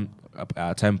play for at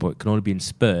a tempo, it can only be in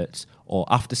spurts, or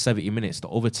after 70 minutes, the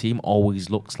other team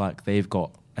always looks like they've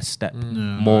got a step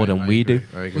more than we do.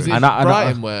 Was it And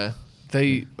Brighton where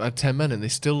they had 10 men and they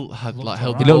still had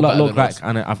held the They ball look better like,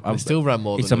 than us. and They still ran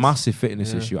more it's than a us. massive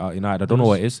fitness issue at United. I don't know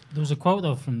what it is. There was a quote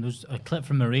though there was a clip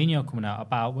from Mourinho coming out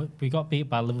about we got beat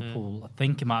by Liverpool. I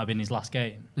think it might have been his last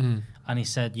game, and he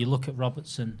said, "You look at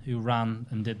Robertson who ran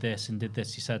and did this and did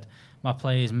this." He said, "My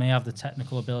players may have the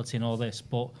technical ability and all this,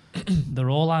 but they've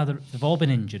all been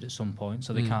injured at some point,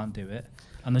 so they can't do it,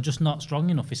 and they're just not strong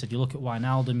enough." He said, "You look at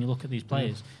Wijnaldum, you look at these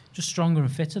players, just stronger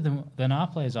and fitter than our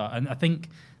players are." And I think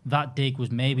that dig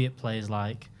was maybe at players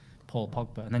like Paul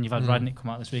Pogba, and then you've had Rangnick come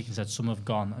out this week and said some have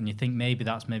gone, and you think maybe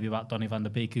that's about Donny van der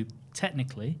Beek, who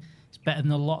technically is better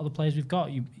than a lot of the players we've got.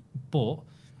 But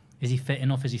is he fit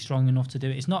enough? Is he strong enough to do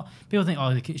it? It's not. People think,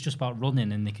 it's just about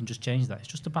running and they can just change that. It's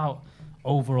just about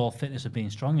overall fitness of being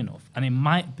strong enough, and it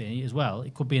might be as well.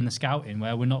 It could be in the scouting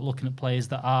where we're not looking at players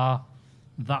that are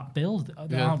that build,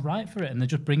 they aren't right for it, and they're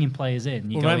just bringing players in.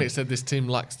 Rangnick said this team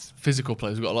lacks physical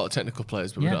players. We've got a lot of technical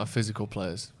players, but we Yeah. don't have physical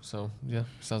players. So,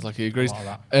 sounds like he agrees. A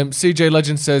lot of CJ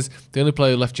Legend says the only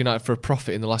player who left United for a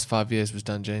profit in the last 5 years was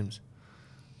Dan James.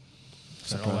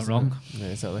 So it all went wrong. Yeah,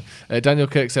 exactly. Daniel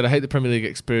Kirk said, I hate the Premier League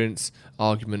experience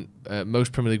argument.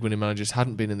 Most Premier League winning managers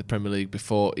hadn't been in the Premier League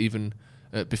before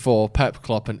Pep,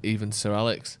 Klopp and even Sir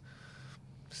Alex.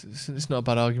 It's not a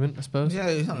bad argument, I suppose. Yeah,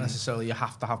 it's not necessarily you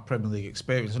have to have Premier League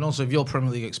experience. And also, if your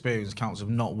Premier League experience counts of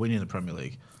not winning the Premier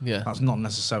League, that's not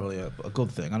necessarily a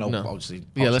good thing. I know, obviously.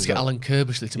 Let's get Alan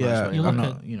Kirbishley to manage. You Man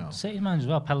look U. at City managers as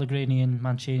well, Pellegrini and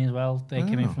Mancini as well. They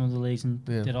came in from other leagues and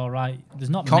did all right. There's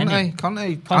not many.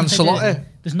 Conte, Ancelotti.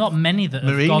 There's not many that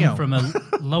have Mourinho. gone from a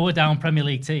lower down Premier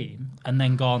League team and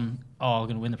then gone, we're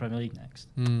going to win the Premier League next.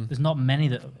 There's not many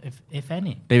that, if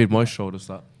any. David Moyes showed us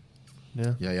that.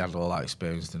 Yeah, he had all that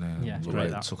experience, didn't he? Yeah, it's Looked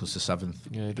great like it took us to 7th.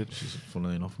 Yeah, he did. Which is,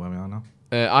 funnily enough, where we are now.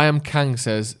 I am Kang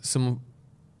says, someone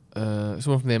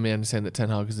from the MEN is saying that Ten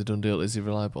Hag is a done deal. Is he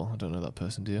reliable? I don't know that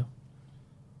person, do you?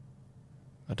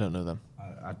 I don't know them.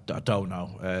 I don't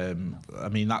know. I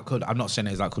mean, that could. I'm not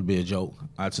saying that could be a joke.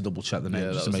 I had to double check the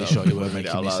name just to make sure you weren't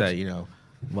making me say,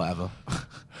 whatever.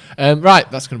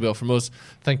 Right, that's going to be all from us.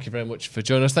 Thank you very much for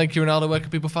joining us. Thank you, Ronaldo. Where can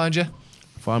people find you?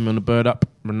 Find me on the Bird app,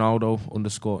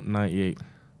 Ronaldo_98.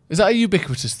 Is that a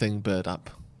ubiquitous thing, Bird app?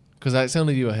 Because it's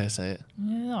only you I hear say it.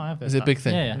 Yeah, no, I've heard Is it a that. big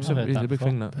thing? Yeah, It's I've heard a that big before.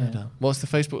 thing, that. Yeah. What's the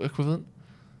Facebook equivalent?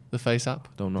 The Face app?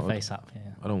 Don't know. Face app, yeah.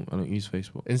 I don't use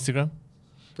Facebook. Instagram?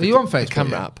 Are you on The Facebook?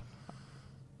 camera yeah? app?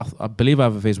 I believe I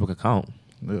have a Facebook account.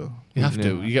 Yeah. You have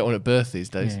to. Yeah. You get one at birth these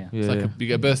days. Yeah, It's yeah. like you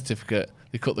get a birth certificate,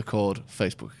 they cut the cord,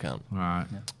 Facebook account, Right.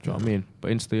 Do you know what I mean?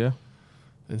 But Insta, yeah.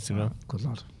 Instagram. Good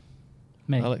lad.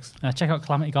 Me. Alex? Check out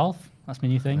Calamity Golf. That's my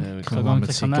new thing. There we go. So go and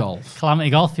click on that. Golf. Calamity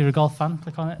Golf. If you're a golf fan,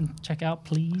 click on it and check it out,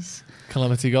 please.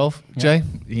 Calamity Golf. Yeah. Jay?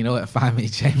 You know where to find me,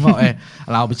 Jay Motti,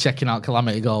 and I'll be checking out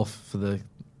Calamity Golf for the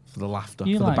laughter,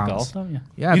 You for like the bands. golf, don't you?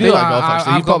 Yeah, You I do like golf,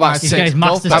 actually. I've You've got about my six guys tips.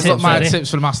 Masters I've got tips my ready. tips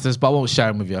for the Masters, but I won't share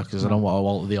them with you because I don't want to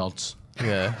alter the odds.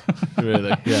 Yeah,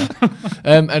 really. Yeah.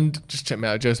 And just check me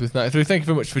out, Joe Smith 93. Thank you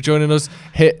very much for joining us.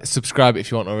 Hit subscribe if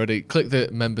you want already. Click the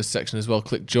members section as well.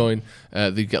 Click join.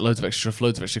 You get loads of extra stuff,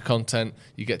 loads of extra content.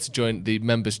 You get to join the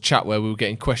members chat where we were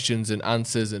getting questions and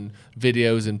answers and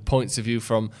videos and points of view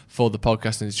for the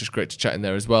podcast, and it's just great to chat in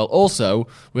there as well. Also,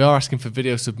 we are asking for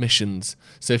video submissions.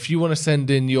 So if you want to send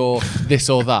in your this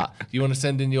or that, you want to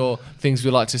send in your things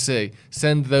we'd like to see,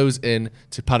 send those in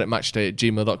to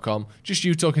paddockmatchday@gmail.com. Just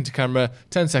you talking to camera,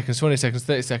 10 seconds, 20 seconds,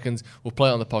 30 seconds. We'll play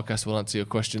it on the podcast. We'll answer your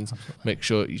questions. Make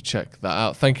sure you check that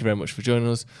out. Thank you very much for joining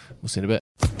us. We'll see you in a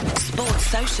bit. Sports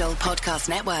Social Podcast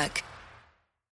Network.